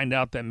kind of find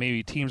out that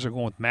maybe teams are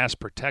going with mass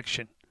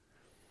protection.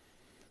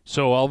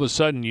 So all of a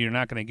sudden you're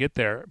not going to get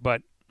there.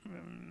 But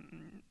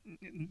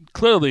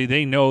clearly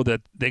they know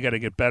that they got to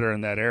get better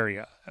in that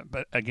area.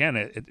 But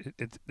again,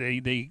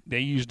 they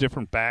use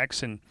different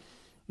backs, and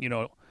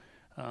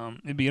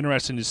it'd be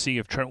interesting to see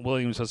if Trent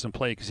Williams doesn't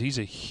play because he's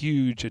a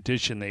huge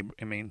addition.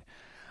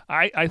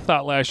 I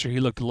thought last year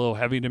he looked a little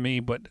heavy to me,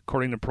 but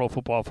according to Pro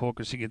Football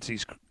Focus, he gets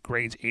these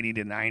grades 80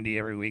 to 90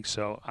 every week.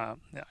 So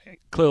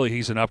clearly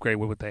he's an upgrade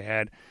with what they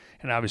had.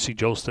 And obviously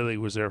Joe Staley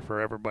was there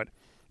forever. But,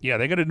 yeah,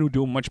 they got to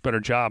do a much better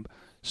job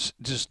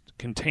just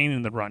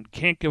containing the run.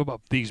 Can't give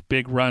up these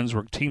big runs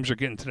where teams are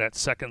getting to that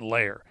second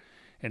layer.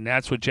 And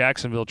that's what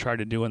Jacksonville tried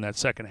to do in that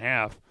second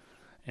half.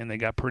 And they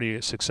got pretty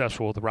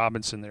successful with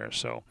Robinson there.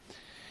 So,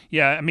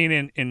 yeah,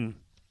 and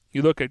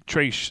you look at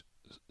Trey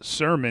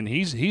Sermon,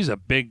 he's a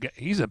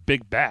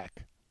big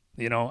back.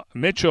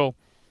 Mitchell,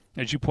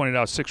 as you pointed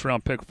out,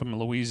 6th-round pick from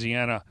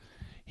Louisiana,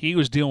 he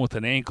was dealing with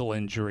an ankle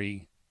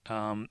injury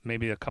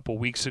maybe a couple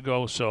weeks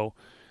ago. So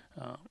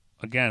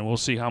again, we'll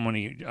see how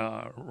many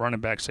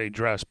running backs they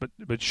dress. But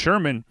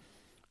Sermon,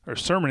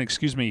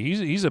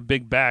 he's a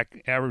big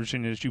back,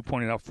 averaging, as you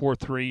pointed out,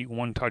 4.3,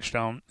 1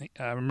 touchdown.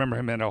 I remember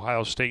him at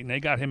Ohio State, and they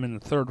got him in the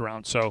 3rd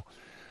round. So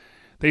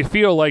they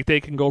feel like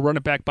they can go run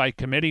it back by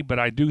committee, but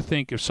I do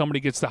think if somebody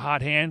gets the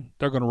hot hand,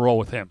 they're going to roll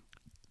with him.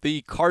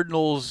 The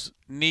Cardinals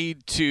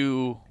need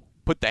to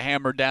put the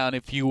hammer down,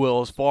 if you will,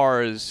 as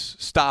far as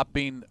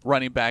stopping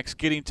running backs,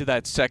 getting to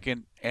that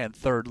 2nd and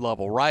 3rd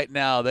level. Right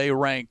now, they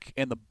rank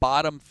in the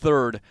bottom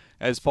 3rd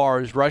as far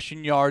as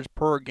rushing yards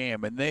per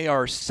game, and they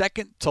are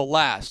 2nd to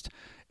last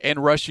in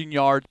rushing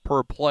yards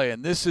per play.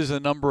 And this is a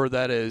number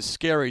that is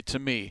scary to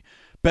me.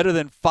 Better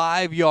than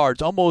 5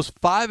 yards, almost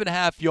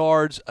 5.5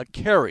 yards a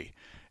carry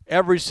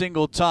every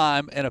single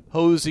time an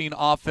opposing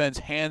offense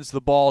hands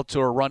the ball to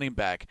a running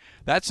back.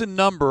 That's a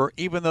number,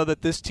 even though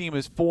that this team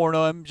is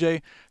 4-0,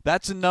 MJ,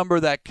 that's a number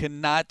that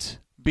cannot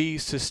be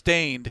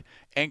sustained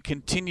and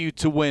continue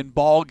to win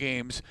ball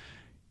games.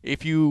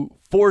 If you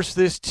force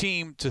this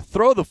team to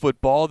throw the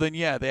football, then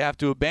yeah, they have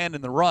to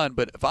abandon the run.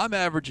 But if I'm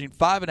averaging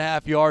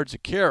 5.5 yards a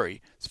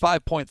carry, it's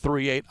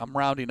 5.38. I'm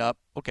rounding up.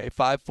 Okay,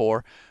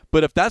 5.4.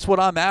 But if that's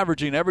what I'm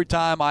averaging every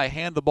time I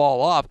hand the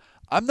ball off,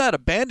 I'm not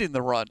abandoning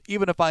the run,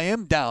 even if I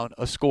am down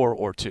a score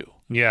or two.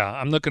 Yeah,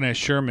 I'm looking at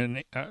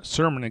Sermon,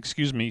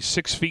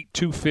 6 feet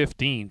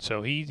 215.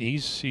 So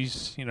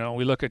he's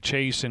we look at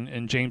Chase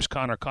and James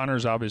Conner.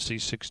 Conner's obviously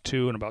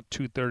 6'2" and about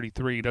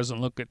 233. He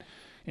doesn't look it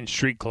in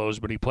street clothes,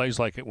 but he plays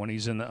like it when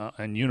he's in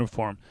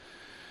uniform.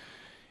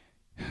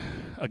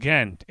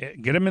 Again,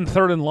 get him in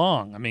 3rd and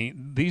long.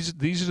 These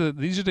are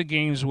the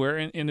games where,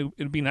 and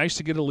it'd be nice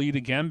to get a lead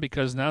again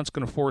because now it's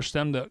going to force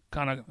them to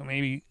kind of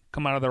maybe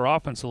come out of their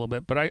offense a little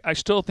bit. But I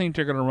still think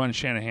they're going to run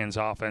Shanahan's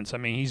offense.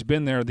 He's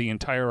been there the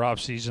entire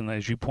offseason,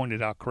 as you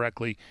pointed out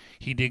correctly.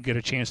 He did get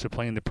a chance to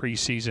play in the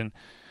preseason.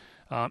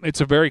 It's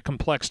a very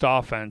complex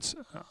offense,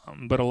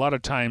 but a lot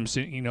of times,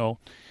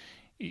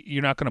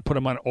 you're not going to put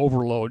him on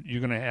overload. You're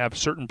going to have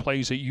certain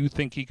plays that you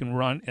think he can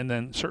run, and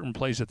then certain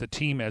plays that the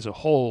team as a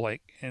whole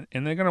and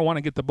they're going to want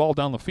to get the ball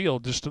down the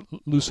field just to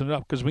loosen it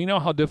up, because we know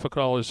how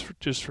difficult it is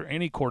just for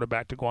any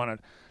quarterback to go on a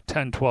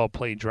 10, 12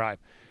 play drive.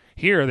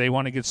 Here they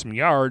want to get some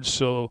yards,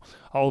 so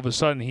all of a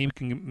sudden he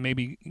can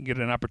maybe get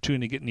an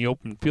opportunity to get in the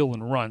open field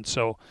and run.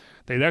 So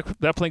they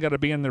definitely got to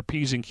be on their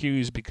P's and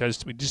Q's,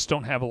 because we just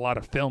don't have a lot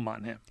of film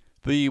on him.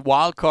 The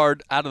wild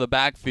card out of the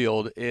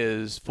backfield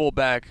is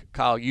fullback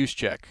Kyle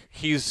Juszczyk.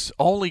 He's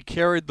only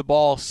carried the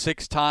ball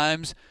 6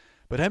 times,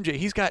 but MJ,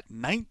 he's got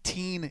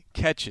 19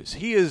 catches.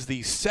 He is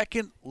the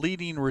second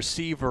leading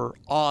receiver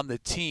on the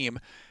team.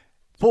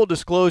 Full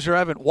disclosure, I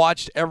haven't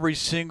watched every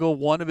single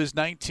one of his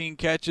 19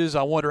 catches.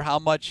 I wonder how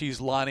much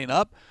he's lining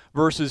up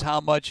versus how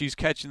much he's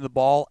catching the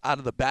ball out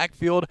of the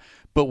backfield.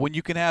 But when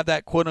you can have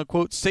that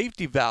quote-unquote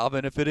safety valve,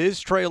 and if it is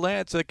Trey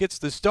Lance that gets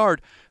the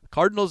start,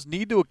 Cardinals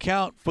need to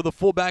account for the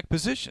fullback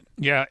position.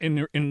 Yeah,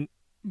 and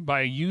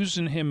by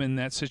using him in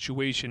that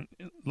situation,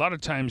 a lot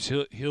of times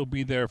he'll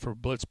be there for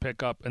blitz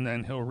pickup, and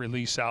then he'll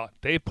release out.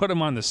 They put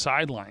him on the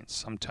sidelines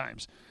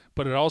sometimes,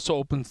 but it also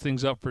opens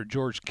things up for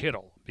George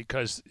Kittle,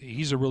 because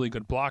he's a really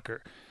good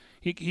blocker.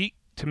 He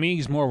to me,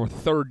 he's more of a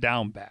third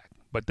down back,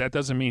 but that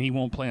doesn't mean he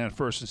won't play on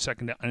first and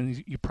second down.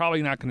 And you're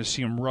probably not going to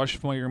see him rush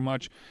very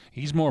much.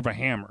 He's more of a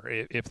hammer.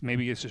 If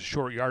maybe it's a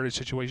short yardage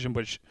situation,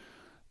 but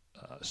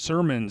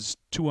Sermon's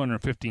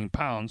 215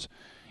 pounds.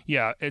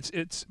 Yeah,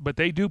 but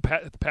they do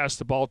pass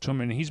the ball to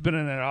him, and he's been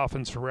in that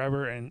offense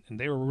forever, and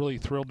they were really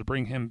thrilled to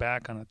bring him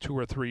back on a 2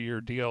 or 3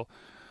 year deal.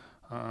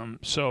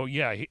 So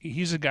yeah,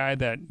 he's a guy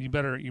that you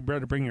better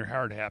bring your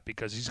hard hat,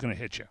 because he's going to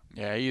hit you.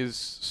 Yeah, he is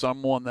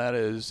someone that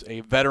is a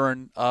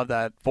veteran of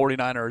that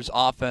 49ers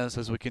offense.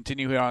 As we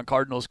continue here on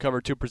Cardinals Cover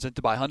 2,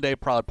 presented by Hyundai,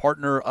 proud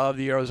partner of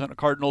the Arizona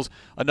Cardinals.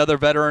 Another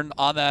veteran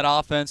on that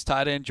offense,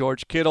 tight end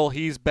George Kittle.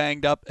 He's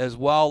banged up as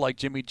well, like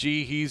Jimmy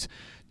G. He's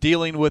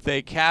dealing with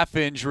a calf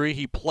injury.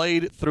 He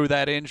played through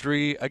that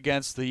injury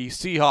against the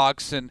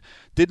Seahawks and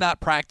did not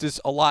practice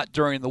a lot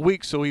during the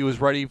week, so he was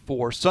ready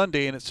for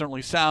Sunday, and it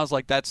certainly sounds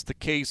like that's the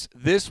case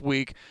this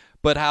week.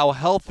 But how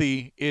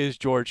healthy is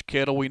George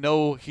Kittle? We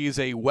know he's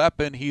a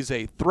weapon. He's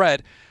a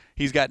threat.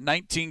 He's got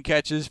 19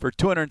 catches for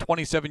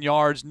 227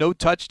 yards, no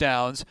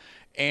touchdowns,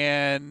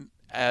 and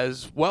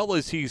as well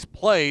as he's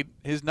played,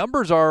 his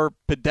numbers are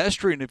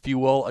pedestrian, if you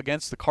will,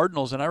 against the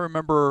Cardinals. And I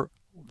remember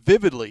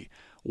vividly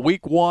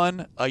Week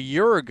 1 a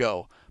year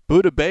ago,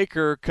 Budda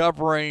Baker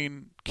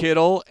covering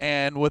Kittle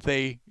and with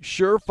a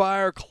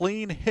surefire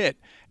clean hit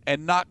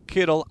and knocked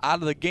Kittle out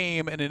of the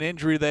game in an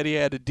injury that he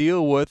had to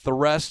deal with the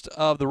rest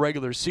of the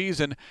regular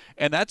season.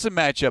 And that's a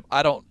matchup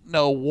I don't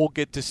know we'll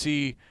get to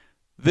see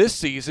this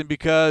season,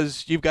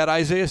 because you've got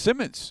Isaiah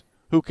Simmons,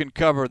 who can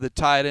cover the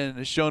tight end and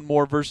has shown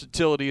more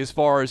versatility as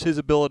far as his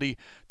ability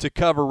to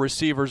cover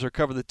receivers or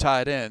cover the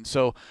tight end.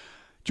 So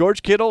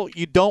George Kittle,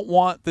 you don't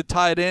want the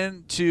tight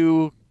end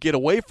to get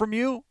away from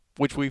you,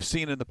 which we've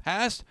seen in the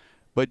past.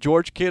 But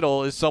George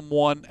Kittle is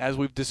someone, as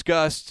we've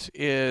discussed,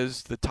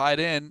 is the tight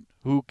end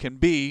who can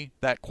be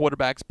that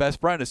quarterback's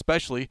best friend,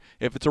 especially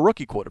if it's a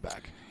rookie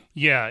quarterback.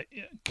 Yeah,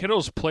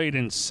 Kittle's played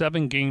in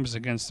 7 games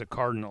against the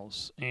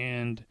Cardinals,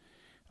 and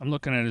I'm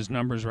looking at his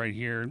numbers right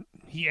here.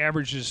 He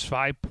averages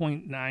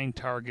 5.9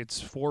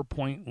 targets,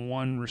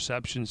 4.1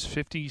 receptions,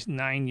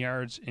 59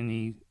 yards, and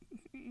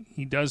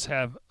he does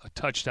have a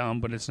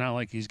touchdown, but it's not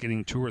like he's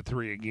getting 2 or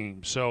 3 a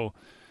game. So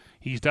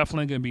he's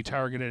definitely going to be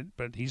targeted,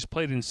 but he's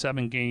played in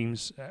 7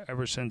 games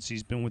ever since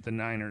he's been with the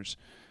Niners.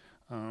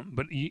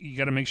 But you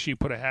got to make sure you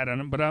put a hat on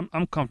him. But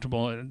I'm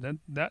comfortable.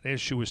 That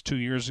issue was 2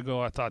 years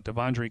ago. I thought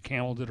Devondre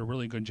Campbell did a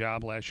really good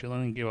job last year.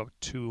 Only gave up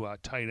 2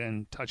 tight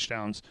end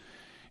touchdowns.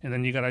 And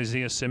then you got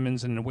Isaiah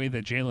Simmons, and the way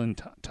that Jalen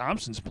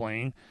Thompson's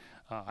playing,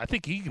 I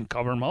think he can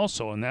cover him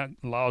also, and that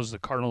allows the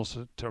Cardinals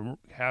to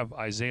have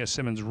Isaiah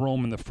Simmons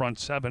roam in the front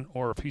 7,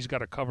 or if he's got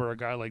to cover a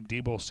guy like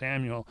Deebo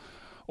Samuel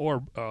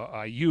or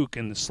Ayuk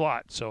in the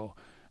slot. So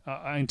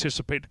I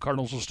anticipate the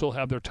Cardinals will still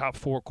have their top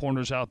 4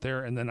 corners out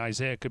there, and then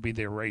Isaiah could be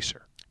the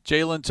eraser.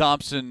 Jalen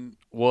Thompson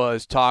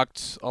was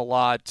talked a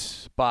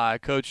lot by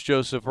Coach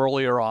Joseph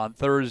earlier on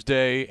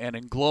Thursday, and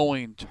in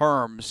glowing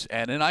terms.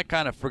 And then I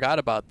kind of forgot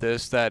about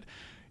this, that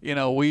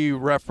we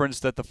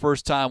referenced that the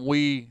first time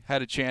we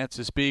had a chance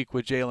to speak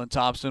with Jalen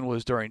Thompson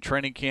was during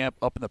training camp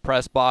up in the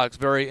press box,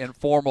 very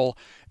informal.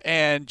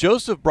 And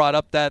Joseph brought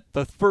up that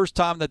the first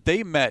time that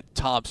they met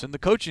Thompson, the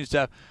coaching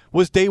staff,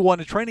 was day 1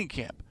 of training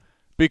camp,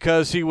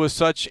 because he was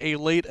such a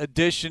late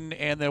addition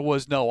and there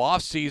was no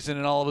offseason,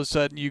 and all of a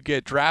sudden you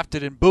get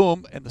drafted and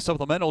boom, in the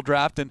supplemental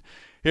draft, and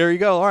here you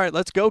go. All right,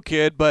 let's go,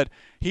 kid. But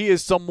he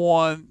is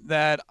someone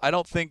that I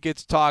don't think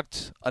gets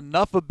talked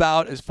enough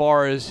about as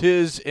far as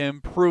his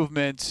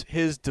improvements,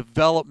 his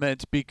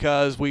development,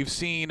 because we've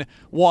seen,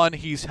 one,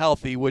 he's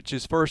healthy, which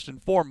is first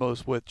and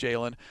foremost with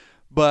Jalen,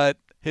 but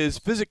his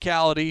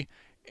physicality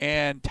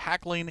and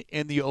tackling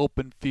in the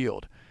open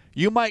field.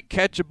 You might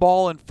catch a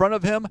ball in front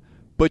of him,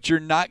 but you're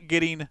not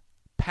getting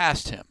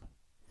past him.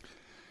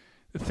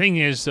 The thing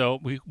is, though,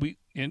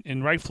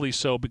 and rightfully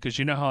so, because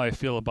you know how I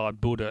feel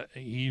about Buddha.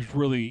 He's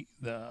really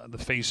the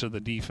face of the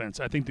defense.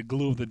 I think the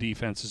glue of the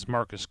defense is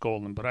Marcus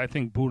Golden, but I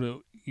think Buddha,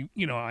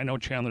 I know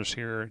Chandler's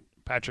here.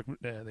 Patrick,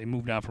 they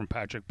moved on from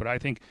Patrick, but I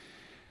think,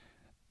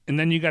 and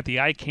then you got the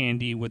eye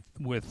candy with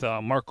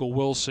Marco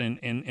Wilson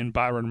and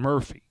Byron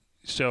Murphy.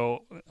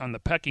 So on the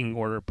pecking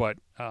order, but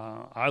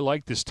I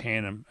like this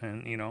tandem,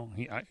 and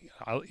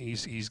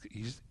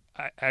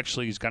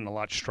he's gotten a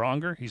lot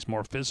stronger. He's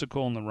more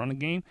physical in the running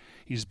game.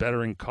 He's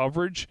better in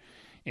coverage,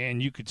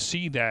 and you could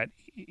see that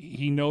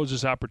he knows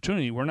his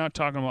opportunity. We're not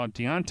talking about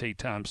Deontay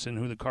Thompson,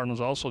 who the Cardinals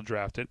also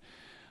drafted.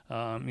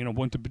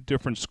 Went to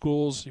different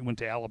schools. He went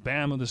to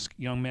Alabama. This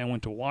young man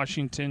went to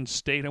Washington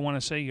State, I want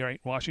to say. You're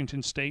right,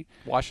 Washington State.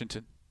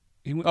 Washington.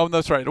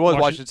 That's right. It was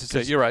Washington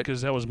State. You're right.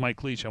 Because that was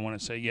Mike Leach, I want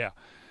to say, yeah.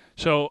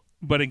 So,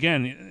 but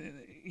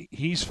again,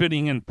 he's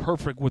fitting in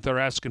perfect what they're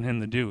asking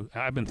him to do.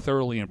 I've been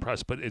thoroughly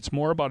impressed, but it's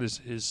more about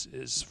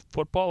his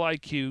football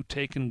IQ,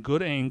 taking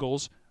good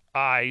angles,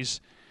 eyes,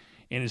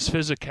 and his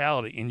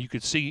physicality. And you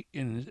could see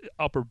in his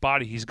upper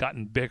body he's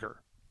gotten bigger.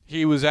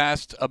 He was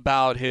asked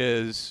about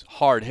his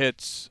hard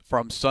hits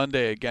from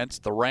Sunday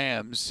against the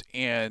Rams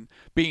and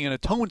being a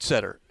tone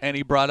setter. And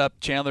he brought up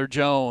Chandler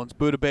Jones,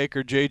 Budda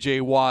Baker,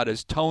 J.J. Watt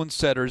as tone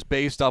setters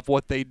based off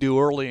what they do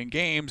early in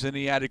games. And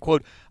he added,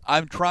 quote,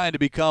 "I'm trying to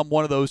become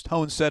one of those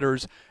tone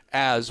setters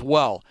as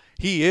well."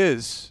 He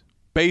is,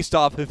 based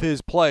off of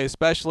his play,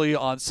 especially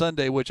on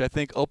Sunday, which I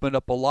think opened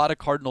up a lot of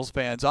Cardinals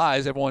fans'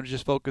 eyes. Everyone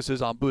just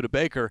focuses on Budda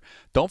Baker.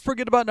 Don't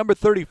forget about number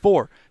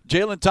 34.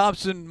 Jalen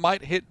Thompson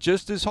might hit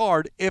just as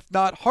hard, if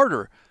not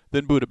harder,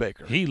 than Budda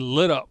Baker. He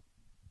lit up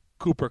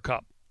Cooper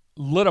Kupp.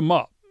 Lit him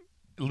up.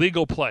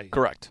 Legal play.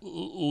 Correct.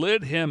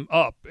 Lit him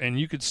up. And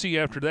you could see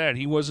after that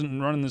he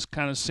wasn't running this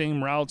kind of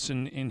same routes,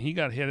 and he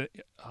got hit.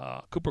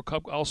 Cooper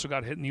Kupp also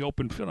got hit in the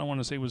open field. I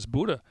want to say it was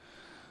Budda.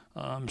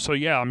 You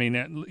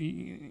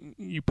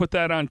put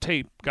that on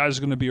tape, guys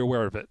are going to be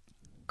aware of it.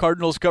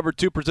 Cardinals Cover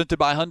 2 presented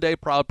by Hyundai,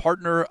 proud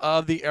partner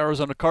of the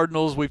Arizona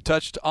Cardinals. We've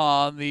touched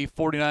on the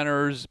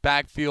 49ers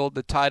backfield,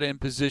 the tight end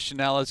position.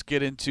 Now let's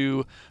get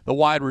into the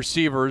wide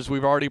receivers.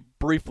 We've already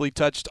briefly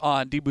touched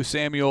on Deebo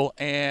Samuel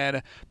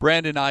and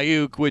Brandon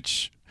Ayuk,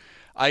 which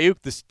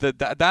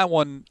that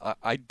one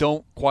I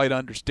don't quite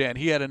understand.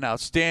 He had an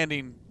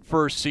outstanding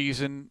first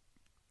season,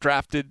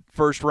 drafted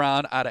first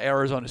round out of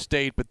Arizona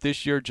State, but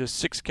this year just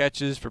 6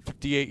 catches for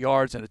 58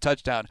 yards and a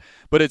touchdown.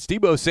 But it's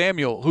Deebo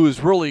Samuel who's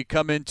really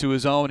come into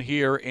his own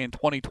here in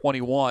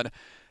 2021.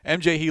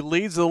 MJ, he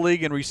leads the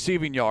league in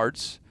receiving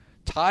yards,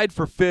 tied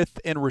for 5th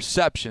in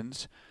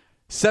receptions,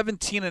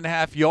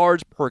 17.5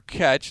 yards per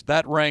catch.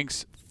 That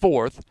ranks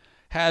 4th.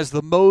 Has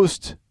the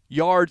most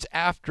yards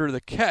after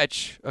the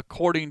catch,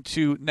 according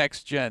to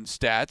Next Gen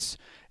Stats,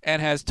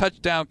 and has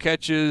touchdown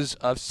catches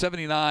of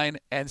 79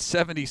 and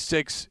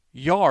 76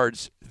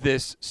 yards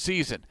this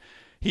season.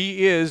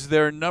 He is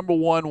their number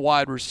one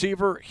wide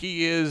receiver.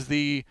 He is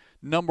the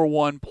number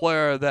one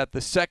player that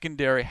the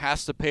secondary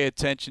has to pay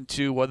attention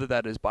to, whether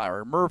that is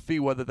Byron Murphy,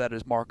 whether that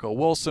is Marco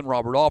Wilson,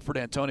 Robert Alford,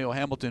 Antonio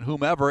Hamilton,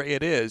 whomever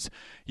it is.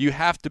 You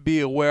have to be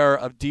aware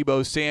of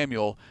Deebo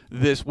Samuel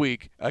this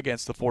week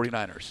against the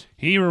 49ers.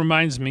 He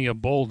reminds me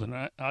of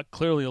Bolden,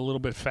 clearly a little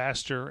bit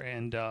faster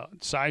and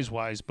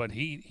size-wise, but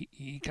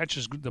he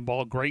catches the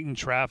ball great in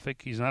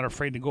traffic. He's not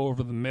afraid to go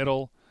over the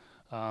middle.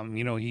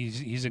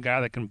 He's a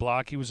guy that can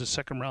block. He was a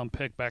second-round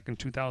pick back in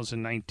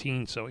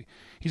 2019, so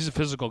he's a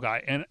physical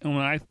guy. And when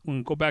I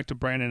go back to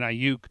Brandon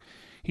Ayuk,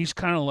 he's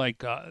kind of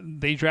like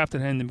they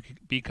drafted him to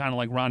be kind of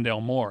like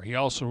Rondale Moore. He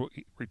also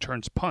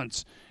returns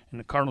punts, and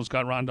the Cardinals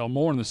got Rondale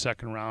Moore in the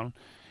second round,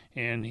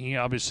 and he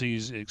obviously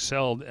has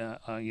excelled,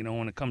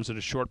 when it comes to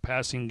the short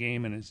passing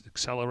game and his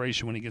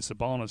acceleration when he gets the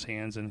ball in his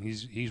hands, and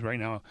he's right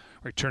now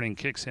returning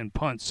kicks and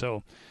punts.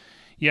 So,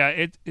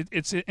 yeah,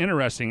 it's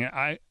interesting.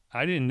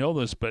 I didn't know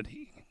this, but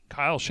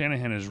Kyle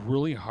Shanahan is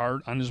really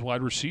hard on his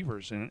wide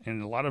receivers, and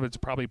a lot of it's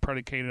probably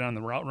predicated on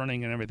the route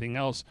running and everything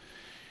else.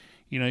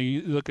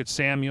 You look at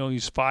Samuel,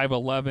 he's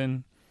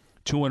 5'11",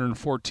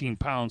 214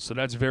 pounds, so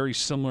that's very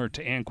similar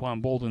to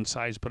Anquan Bolden's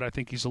size, but I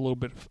think he's a little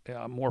bit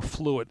more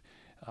fluid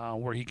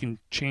where he can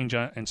change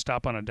and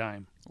stop on a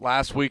dime.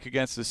 Last week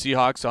against the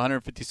Seahawks,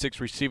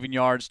 156 receiving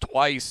yards.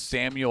 Twice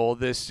Samuel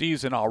this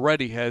season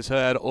already has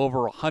had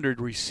over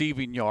 100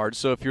 receiving yards.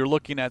 So if you're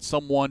looking at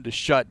someone to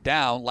shut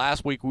down,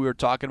 last week we were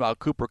talking about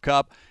Cooper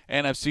Kupp,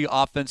 NFC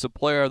Offensive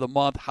Player of the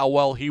Month, how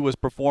well he was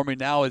performing.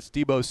 Now it's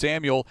Deebo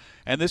Samuel.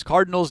 And this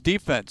Cardinals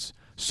defense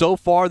so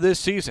far this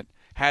season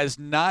has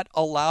not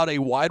allowed a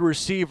wide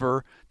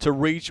receiver to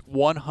reach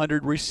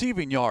 100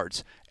 receiving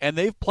yards. And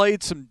they've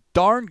played some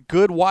darn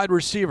good wide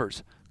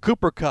receivers.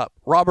 Cooper Kupp,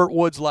 Robert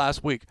Woods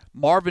last week,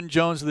 Marvin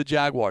Jones of the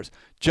Jaguars,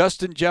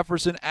 Justin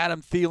Jefferson,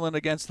 Adam Thielen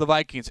against the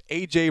Vikings,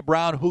 A.J.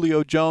 Brown,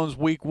 Julio Jones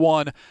week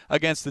 1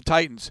 against the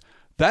Titans.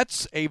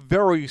 That's a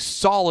very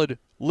solid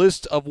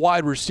list of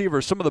wide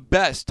receivers, some of the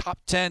best, top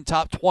 10,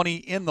 top 20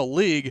 in the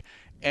league,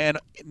 and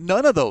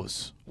none of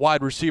those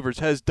wide receivers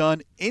has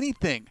done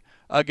anything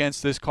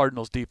against this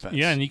Cardinals defense.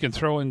 Yeah, and you can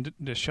throw in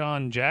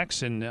Deshaun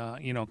Jackson.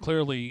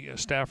 Clearly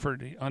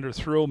Stafford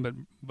underthrew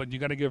him, but you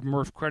got to give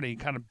Murph credit. He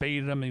kind of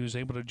baited him. He was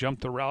able to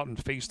jump the route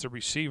and face the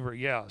receiver.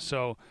 Yeah,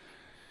 so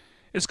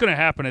it's going to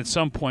happen at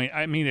some point.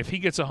 I mean, if he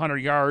gets 100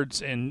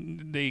 yards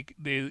and they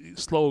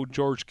slow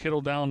George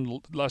Kittle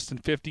down less than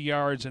 50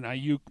 yards, and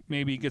Ayuk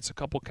maybe gets a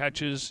couple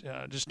catches,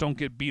 just don't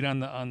get beat in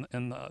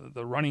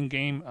the running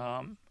game.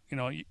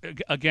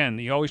 Again,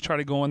 you always try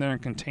to go in there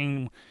and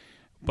contain.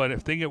 But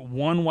if they get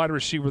one wide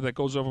receiver that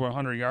goes over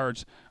 100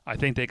 yards, I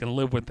think they can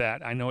live with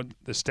that. I know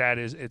the stat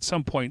is at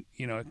some point,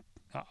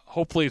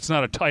 hopefully it's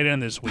not a tight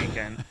end this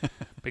weekend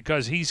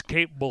because he's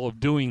capable of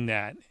doing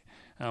that.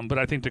 But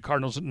I think the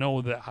Cardinals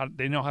know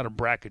they know how to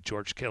bracket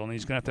George Kittle, and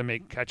he's going to have to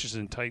make catches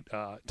in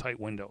tight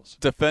windows.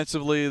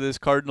 Defensively, this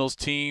Cardinals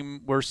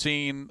team, we're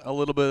seeing a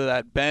little bit of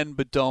that bend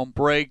but don't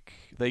break.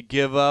 They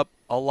give up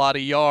a lot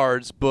of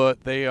yards,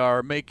 but they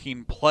are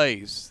making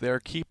plays. They're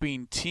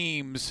keeping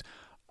teams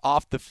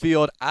off the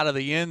field, out of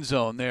the end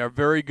zone. They are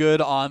very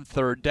good on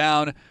third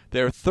down.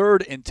 They're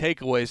third in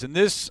takeaways, and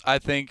this, I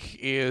think,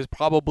 is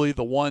probably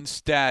the one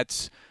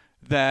stat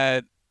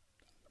that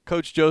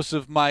Coach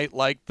Joseph might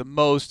like the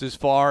most as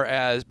far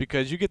as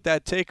because you get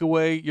that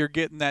takeaway, you're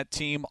getting that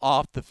team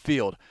off the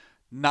field.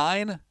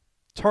 9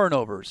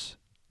 turnovers,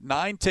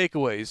 9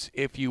 takeaways,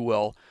 if you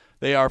will.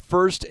 They are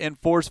first in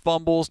forced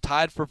fumbles,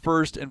 tied for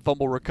first in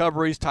fumble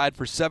recoveries, tied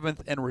for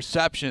 7th in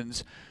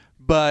receptions.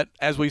 But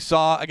as we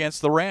saw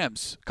against the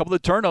Rams, a couple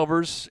of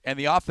turnovers, and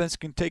the offense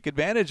can take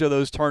advantage of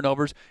those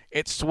turnovers.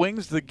 It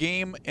swings the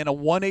game in a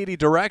 180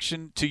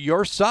 direction to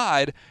your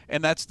side,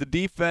 and that's the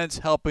defense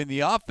helping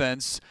the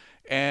offense.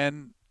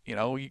 And,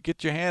 you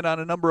get your hand on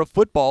a number of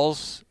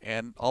footballs,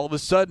 and all of a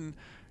sudden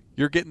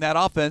you're getting that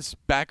offense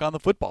back on the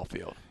football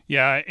field.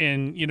 Yeah,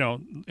 and,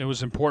 it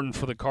was important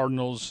for the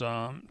Cardinals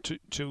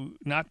to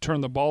not turn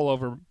the ball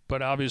over,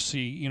 but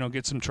obviously,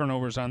 get some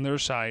turnovers on their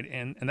side,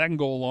 and that can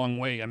go a long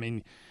way. I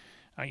mean,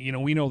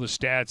 we know the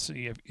stats.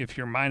 If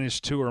you're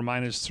 -2 or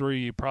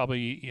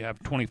 -3, you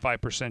have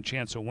 25%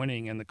 chance of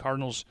winning, and the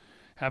Cardinals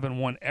haven't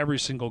won every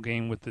single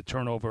game with the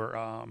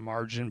turnover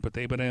margin, but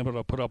they've been able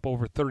to put up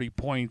over 30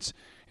 points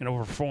and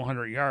over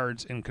 400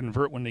 yards and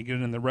convert when they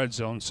get in the red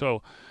zone.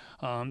 So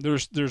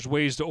there's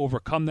ways to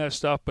overcome that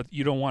stuff, but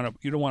you don't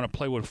want to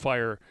play with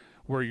fire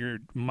where you're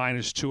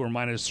 -2 or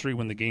 -3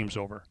 when the game's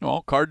over.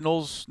 Well,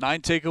 Cardinals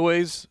 9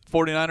 takeaways,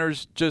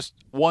 49ers just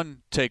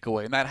 1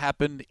 takeaway, and that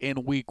happened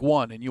in week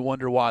 1. And you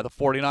wonder why the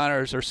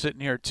 49ers are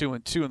sitting here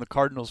 2-2 and the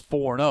Cardinals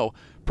 4-0.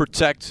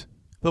 Protect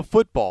the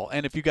football.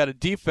 And if you got a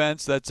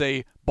defense that's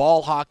a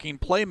ball-hawking,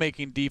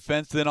 playmaking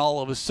defense, then all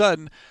of a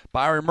sudden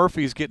Byron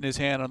Murphy's getting his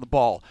hand on the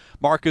ball.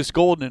 Marcus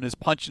Golden is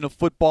punching a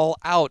football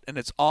out, and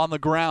it's on the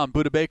ground.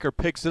 Budda Baker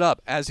picks it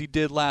up, as he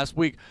did last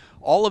week.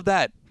 All of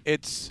that,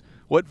 it's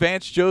what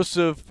Vance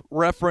Joseph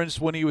referenced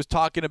when he was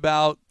talking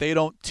about they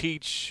don't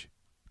teach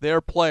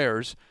their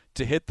players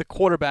to hit the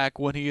quarterback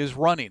when he is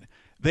running.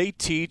 They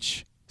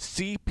teach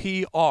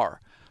CPR,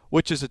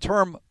 which is a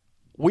term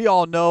we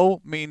all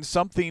know means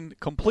something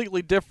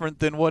completely different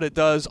than what it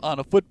does on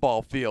a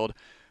football field.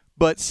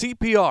 But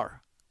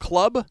CPR,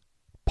 club,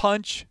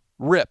 punch,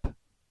 rip,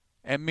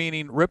 and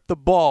meaning rip the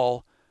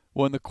ball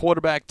when the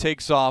quarterback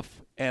takes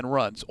off and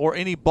runs, or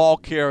any ball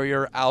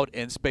carrier out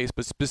in space,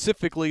 but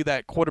specifically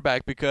that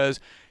quarterback, because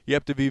you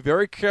have to be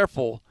very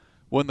careful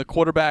when the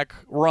quarterback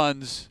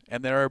runs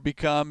and they're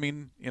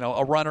becoming,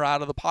 a runner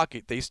out of the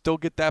pocket. They still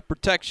get that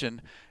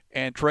protection.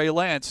 And Trey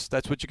Lance,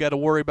 that's what you got to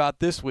worry about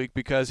this week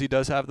because he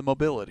does have the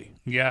mobility.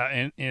 Yeah,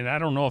 and I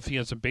don't know if he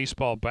has a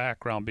baseball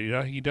background,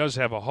 but he does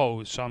have a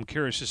hose. So I'm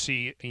curious to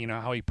see,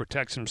 how he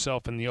protects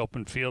himself in the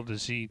open field.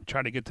 Does he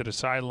try to get to the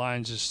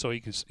sidelines just so he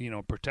can,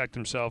 protect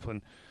himself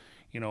and,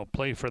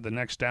 play for the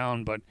next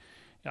down? But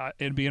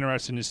it'd be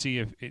interesting to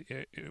see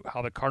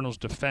how the Cardinals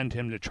defend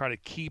him to try to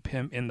keep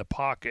him in the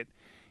pocket.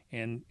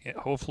 And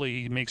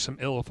hopefully he makes some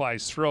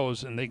ill-advised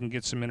throws and they can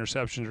get some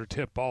interceptions or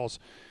tip balls.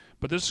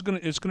 But it's going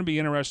to be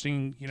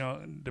interesting,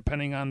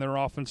 depending on their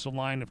offensive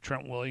line of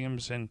Trent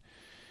Williams and,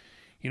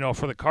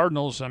 for the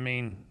Cardinals.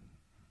 I'm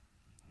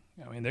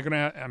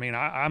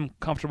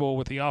comfortable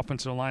with the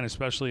offensive line,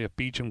 especially if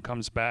Beachum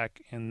comes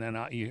back, and then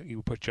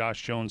you put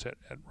Josh Jones at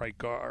right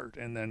guard,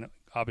 and then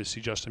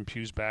obviously Justin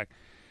Pugh's back.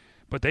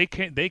 But they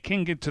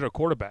can get to the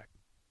quarterback,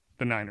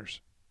 the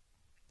Niners.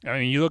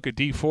 You look at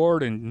Dee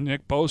Ford and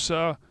Nick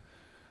Bosa.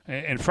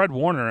 And Fred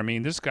Warner,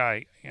 this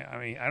guy,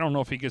 I don't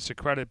know if he gets the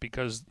credit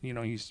because,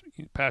 he's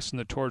passing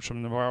the torch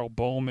from Navarro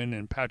Bowman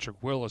and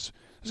Patrick Willis.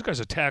 This guy's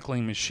a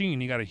tackling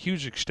machine. He got a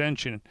huge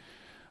extension.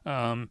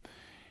 And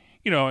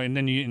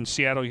then in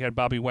Seattle you had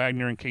Bobby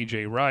Wagner and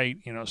K.J. Wright,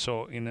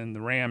 and then the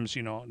Rams,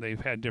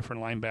 they've had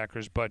different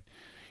linebackers. But,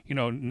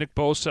 Nick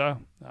Bosa,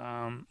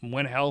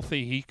 when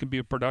healthy, he could be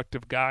a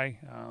productive guy.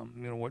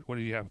 What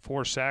do you have,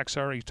 4 sacks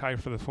already,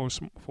 tied for the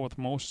fourth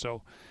most.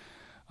 So,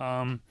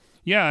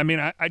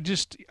 I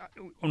just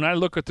when I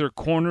look at their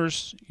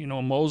corners,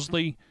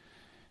 Mosley,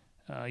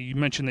 you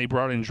mentioned they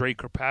brought in Drake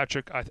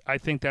Kirkpatrick. I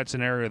think that's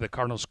an area the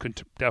Cardinals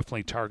could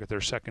definitely target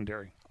their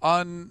secondary.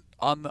 On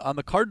on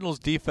the Cardinals'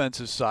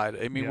 defensive side,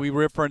 I mean, Yeah. we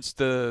referenced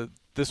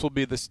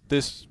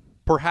this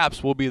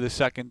perhaps will be the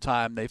second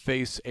time they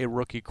face a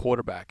rookie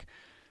quarterback.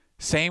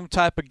 Same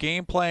type of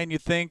game plan you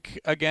think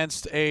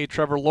against a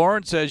Trevor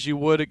Lawrence as you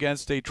would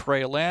against a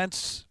Trey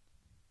Lance.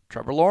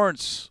 Trevor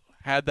Lawrence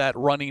had that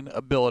running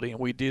ability, and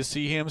we did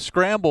see him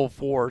scramble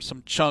for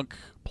some chunk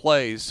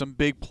plays, some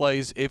big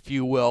plays, if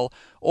you will.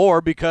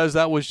 Or because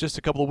that was just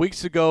a couple of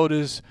weeks ago,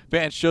 does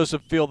Vance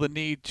Joseph feel the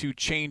need to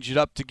change it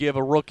up to give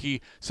a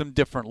rookie some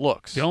different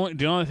looks? The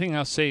only thing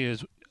I'll say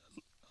is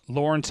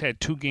Lawrence had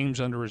 2 games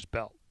under his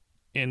belt.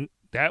 And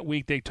that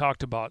week they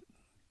talked about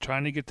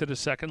trying to get to the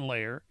second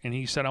layer, and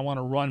he said, I want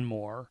to run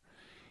more.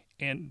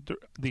 And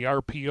the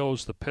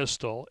RPO's the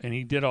pistol, and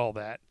he did all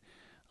that.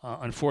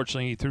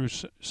 Unfortunately, he threw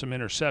some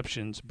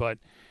interceptions, but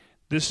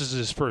this is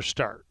his first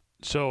start.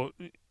 So,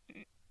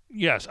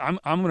 yes, I'm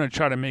going to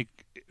try to make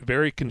it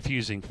very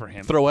confusing for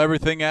him. Throw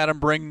everything at him,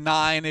 bring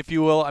 9, if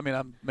you will. I mean,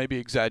 I'm maybe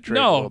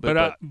exaggerating a little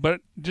bit. But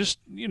just,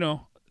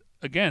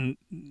 again,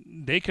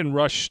 they can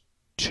rush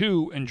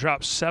 2 and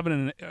drop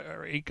 7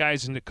 or 8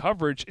 guys into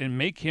coverage and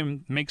make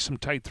him make some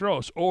tight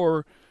throws,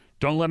 or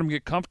don't let him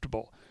get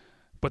comfortable.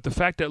 But the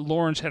fact that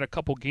Lawrence had a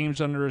couple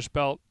games under his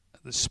belt,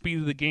 the speed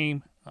of the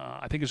game,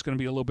 I think it's going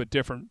to be a little bit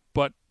different.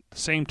 But at the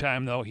same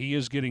time, though, he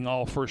is getting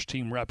all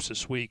first-team reps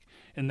this week,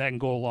 and that can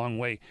go a long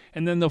way.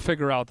 And then they'll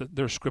figure out that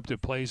they're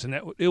scripted plays, and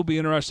it'll be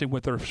interesting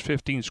what their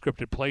 15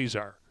 scripted plays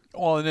are.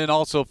 Well, and then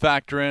also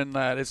factor in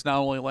that it's not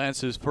only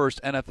Lance's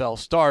first NFL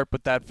start,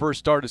 but that first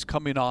start is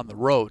coming on the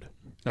road.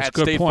 That's At a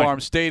good State point. Farm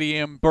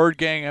Stadium, Bird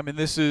Gang. I mean,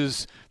 this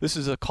is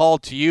a call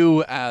to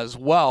you as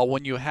well.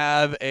 When you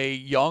have a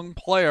young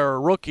player, a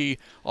rookie,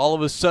 all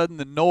of a sudden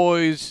the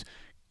noise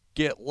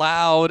get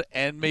loud,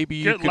 and maybe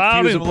you Get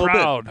loud confuse them and a little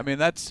proud. bit. I mean,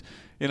 that's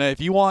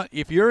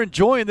if you're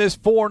enjoying this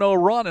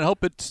 4-0 run and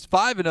hope it's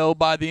 5-0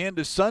 by the end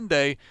of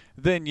Sunday,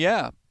 then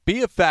yeah,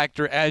 be a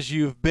factor as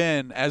you've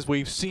been, as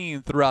we've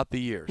seen throughout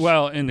the years.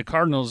 Well, in the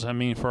Cardinals, I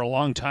mean, for a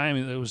long time,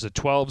 it was the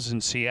 12s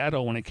in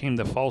Seattle when it came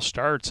to false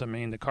starts. I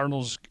mean, the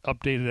Cardinals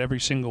updated every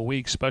single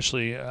week,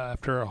 especially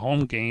after a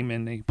home game,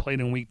 and they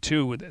played in week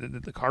 2.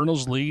 The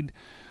Cardinals lead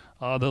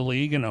the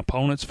league in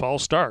opponents'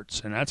 false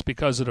starts, and that's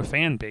because of the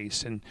fan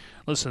base. And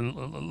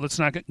listen, let's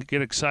not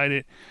get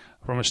excited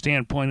from a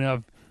standpoint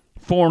of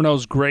 4-0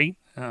 is great.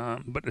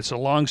 But it's a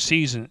long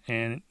season,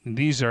 and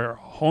these are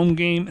home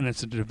game, and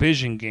it's a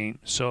division game.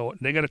 So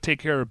they got to take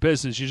care of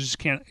business. You just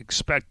can't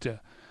expect to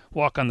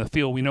walk on the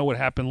field. We know what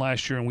happened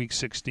last year in Week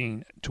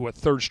 16 to a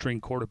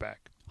third-string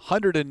quarterback.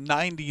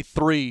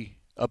 193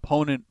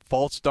 opponent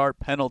false start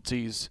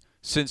penalties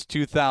since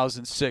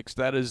 2006.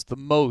 That is the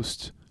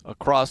most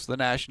across the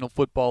National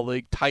Football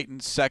League.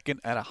 Titans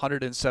second at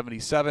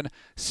 177.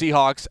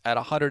 Seahawks at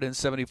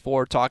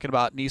 174, talking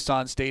about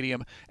Nissan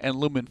Stadium and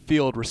Lumen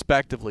Field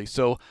respectively.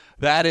 So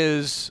that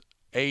is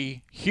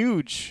a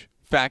huge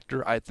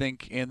factor, I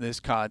think, in this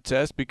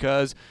contest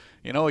because,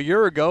 a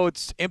year ago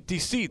it's empty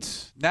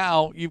seats.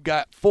 Now you've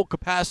got full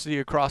capacity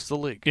across the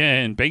league. Yeah,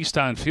 and based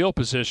on field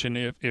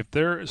position, if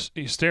they're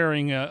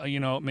staring,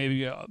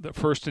 maybe the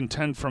 1st and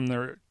 10 from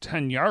their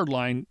 10-yard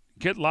line,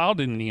 get loud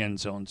in the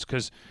end zones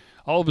because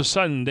all of a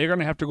sudden they're going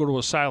to have to go to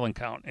a silent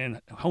count, and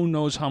who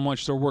knows how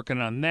much they're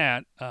working on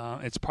that.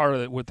 It's part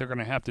of what they're going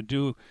to have to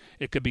do.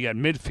 It could be at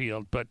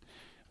midfield, but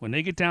when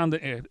they get down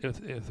to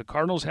if the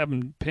Cardinals have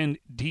them pinned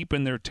deep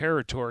in their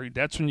territory,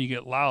 that's when you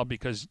get loud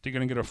because they're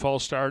going to get a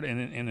false start,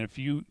 and if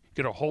you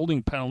get a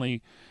holding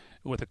penalty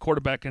with a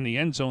quarterback in the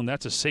end zone,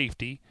 that's a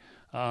safety.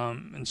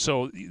 And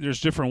so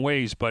there's different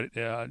ways, but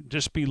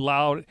just be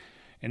loud.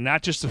 And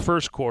not just the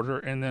first quarter,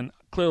 and then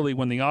clearly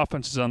when the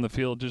offense is on the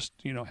field, just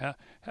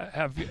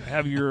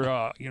have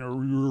your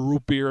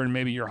root beer and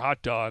maybe your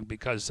hot dog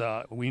because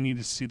we need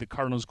to see the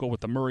Cardinals go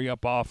with the Murray up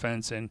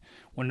offense, and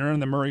when they're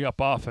in the Murray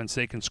up offense,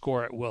 they can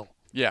score at will.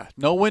 Yeah,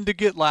 know when to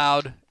get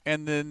loud,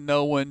 and then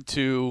know when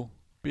to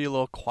be a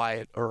little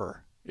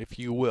quieter, if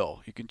you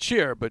will. You can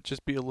cheer, but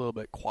just be a little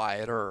bit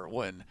quieter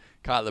when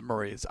Kyler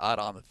Murray is out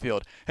on the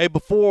field. Hey,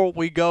 before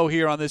we go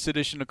here on this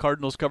edition of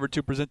Cardinals Cover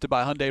 2 presented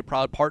by Hyundai,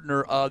 proud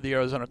partner of the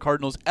Arizona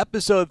Cardinals,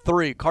 Episode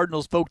 3,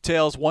 Cardinals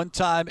Folktales, One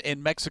Time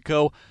in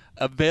Mexico,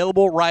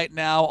 available right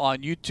now on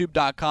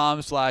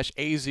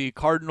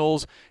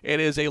youtube.com/azcardinals. It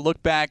is a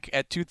look back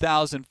at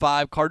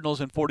 2005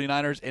 Cardinals and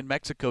 49ers in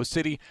Mexico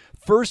City.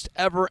 First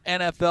ever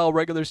NFL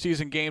regular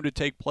season game to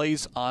take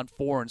place on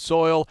foreign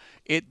soil.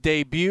 It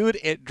debuted,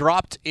 it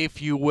dropped,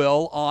 if you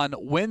will, on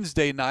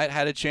Wednesday night.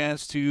 Had a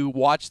chance to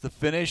watch the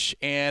finish,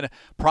 and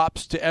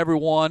props to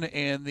everyone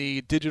in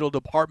the digital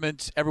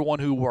department, everyone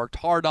who worked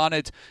hard on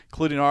it,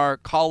 including our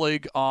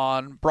colleague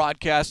on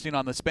broadcasting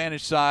on the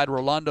Spanish side,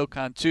 Rolando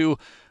Cantu.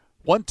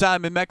 One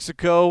Time in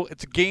Mexico,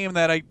 it's a game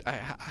that I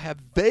have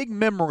vague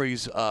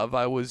memories of.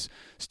 I was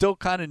still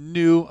kind of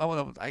new.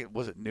 I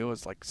wasn't new.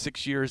 It's like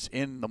 6 years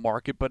in the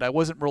market, but I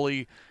wasn't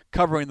really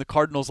covering the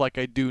Cardinals like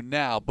I do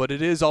now. But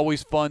it is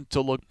always fun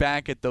to look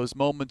back at those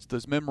moments,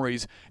 those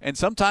memories. And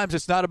sometimes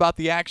it's not about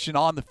the action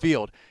on the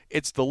field.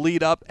 It's the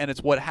lead up, and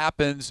it's what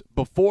happens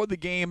before the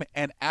game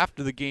and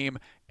after the game.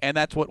 and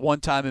that's what one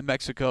time in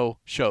Mexico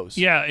shows.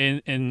 Yeah,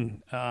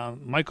 and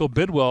Michael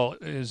Bidwell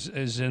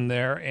is in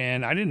there,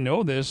 and I didn't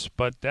know this,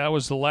 but that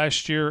was the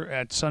last year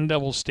at Sun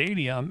Devil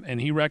Stadium,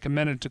 and he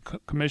recommended to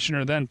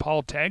Commissioner then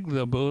Paul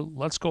Tagliabue,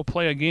 let's go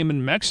play a game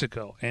in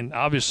Mexico. And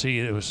obviously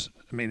it's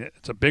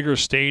a bigger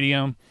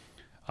stadium.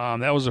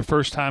 That was the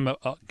first time a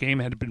game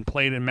had been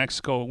played in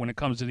Mexico when it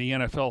comes to the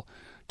NFL.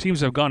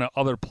 Teams have gone to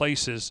other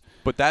places.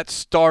 But that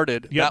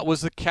started, Yep. that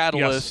was the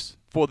catalyst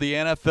for the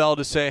NFL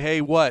to say, hey,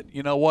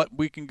 you know what,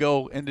 we can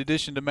go, in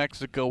addition to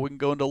Mexico, we can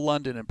go into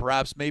London and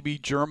perhaps maybe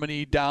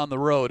Germany down the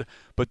road.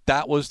 But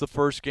that was the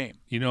first game.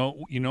 You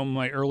know,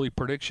 my early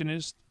prediction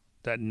is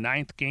that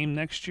 9th game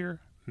next year,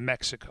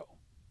 Mexico.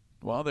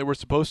 Well, they were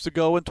supposed to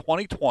go in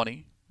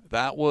 2020.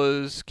 That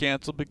was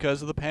canceled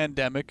because of the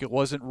pandemic. It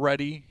wasn't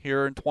ready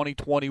here in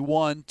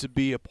 2021 to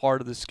be a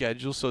part of the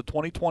schedule. So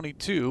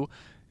 2022,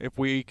 if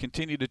we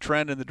continue to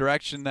trend in the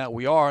direction that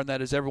we are, and that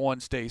is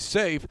everyone stays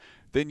safe,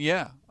 then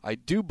yeah, I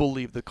do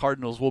believe the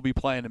Cardinals will be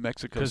playing in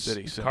Mexico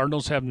City. So.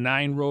 Cardinals have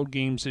 9 road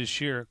games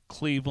this year.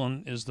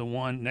 Cleveland is the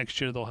one.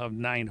 Next year they'll have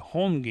 9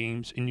 home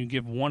games, and you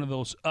give one of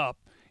those up,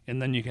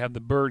 and then you have the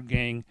Bird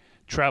Gang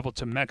travel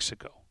to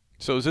Mexico.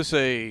 So is this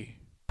a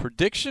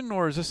prediction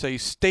or is this a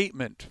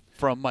statement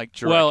from Mike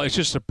Jurecki? Well, it's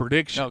just a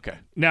prediction. Okay.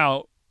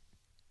 Now,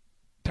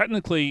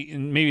 technically,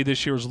 and maybe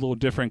this year was a little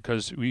different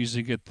because we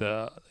usually get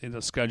the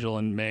schedule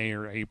in May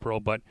or April,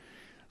 but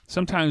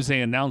sometimes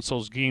they announce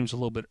those games a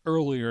little bit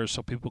earlier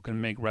so people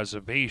can make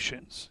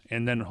reservations,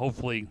 and then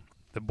hopefully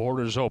the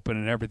borders open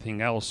and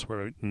everything else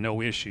where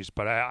no issues.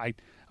 But I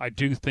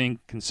do think,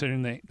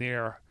 considering they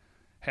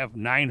have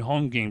 9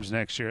 home games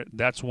next year,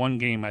 that's one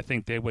game I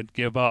think they would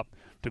give up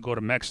to go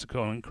to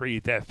Mexico and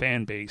create that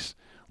fan base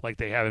like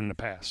they have in the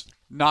past.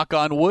 Knock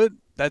on wood,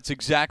 that's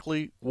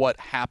exactly what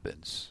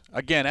happens.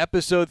 Again,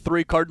 Episode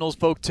 3, Cardinals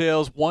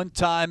Folktales, One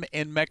Time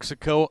in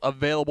Mexico,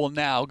 available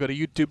now. Go to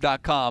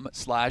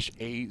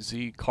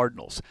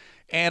youtube.com/azcardinals.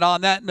 And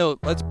on that note,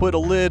 let's put a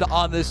lid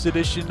on this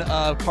edition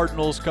of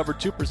Cardinals Cover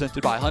 2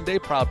 presented by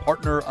Hyundai, proud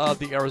partner of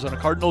the Arizona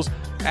Cardinals.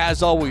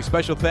 As always,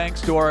 special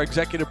thanks to our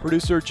executive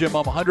producer, Jim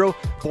Alejandro.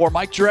 For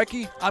Mike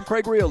Jurecki, I'm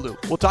Craig Riolu.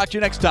 We'll talk to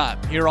you next time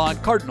here on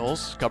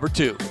Cardinals Cover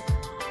 2.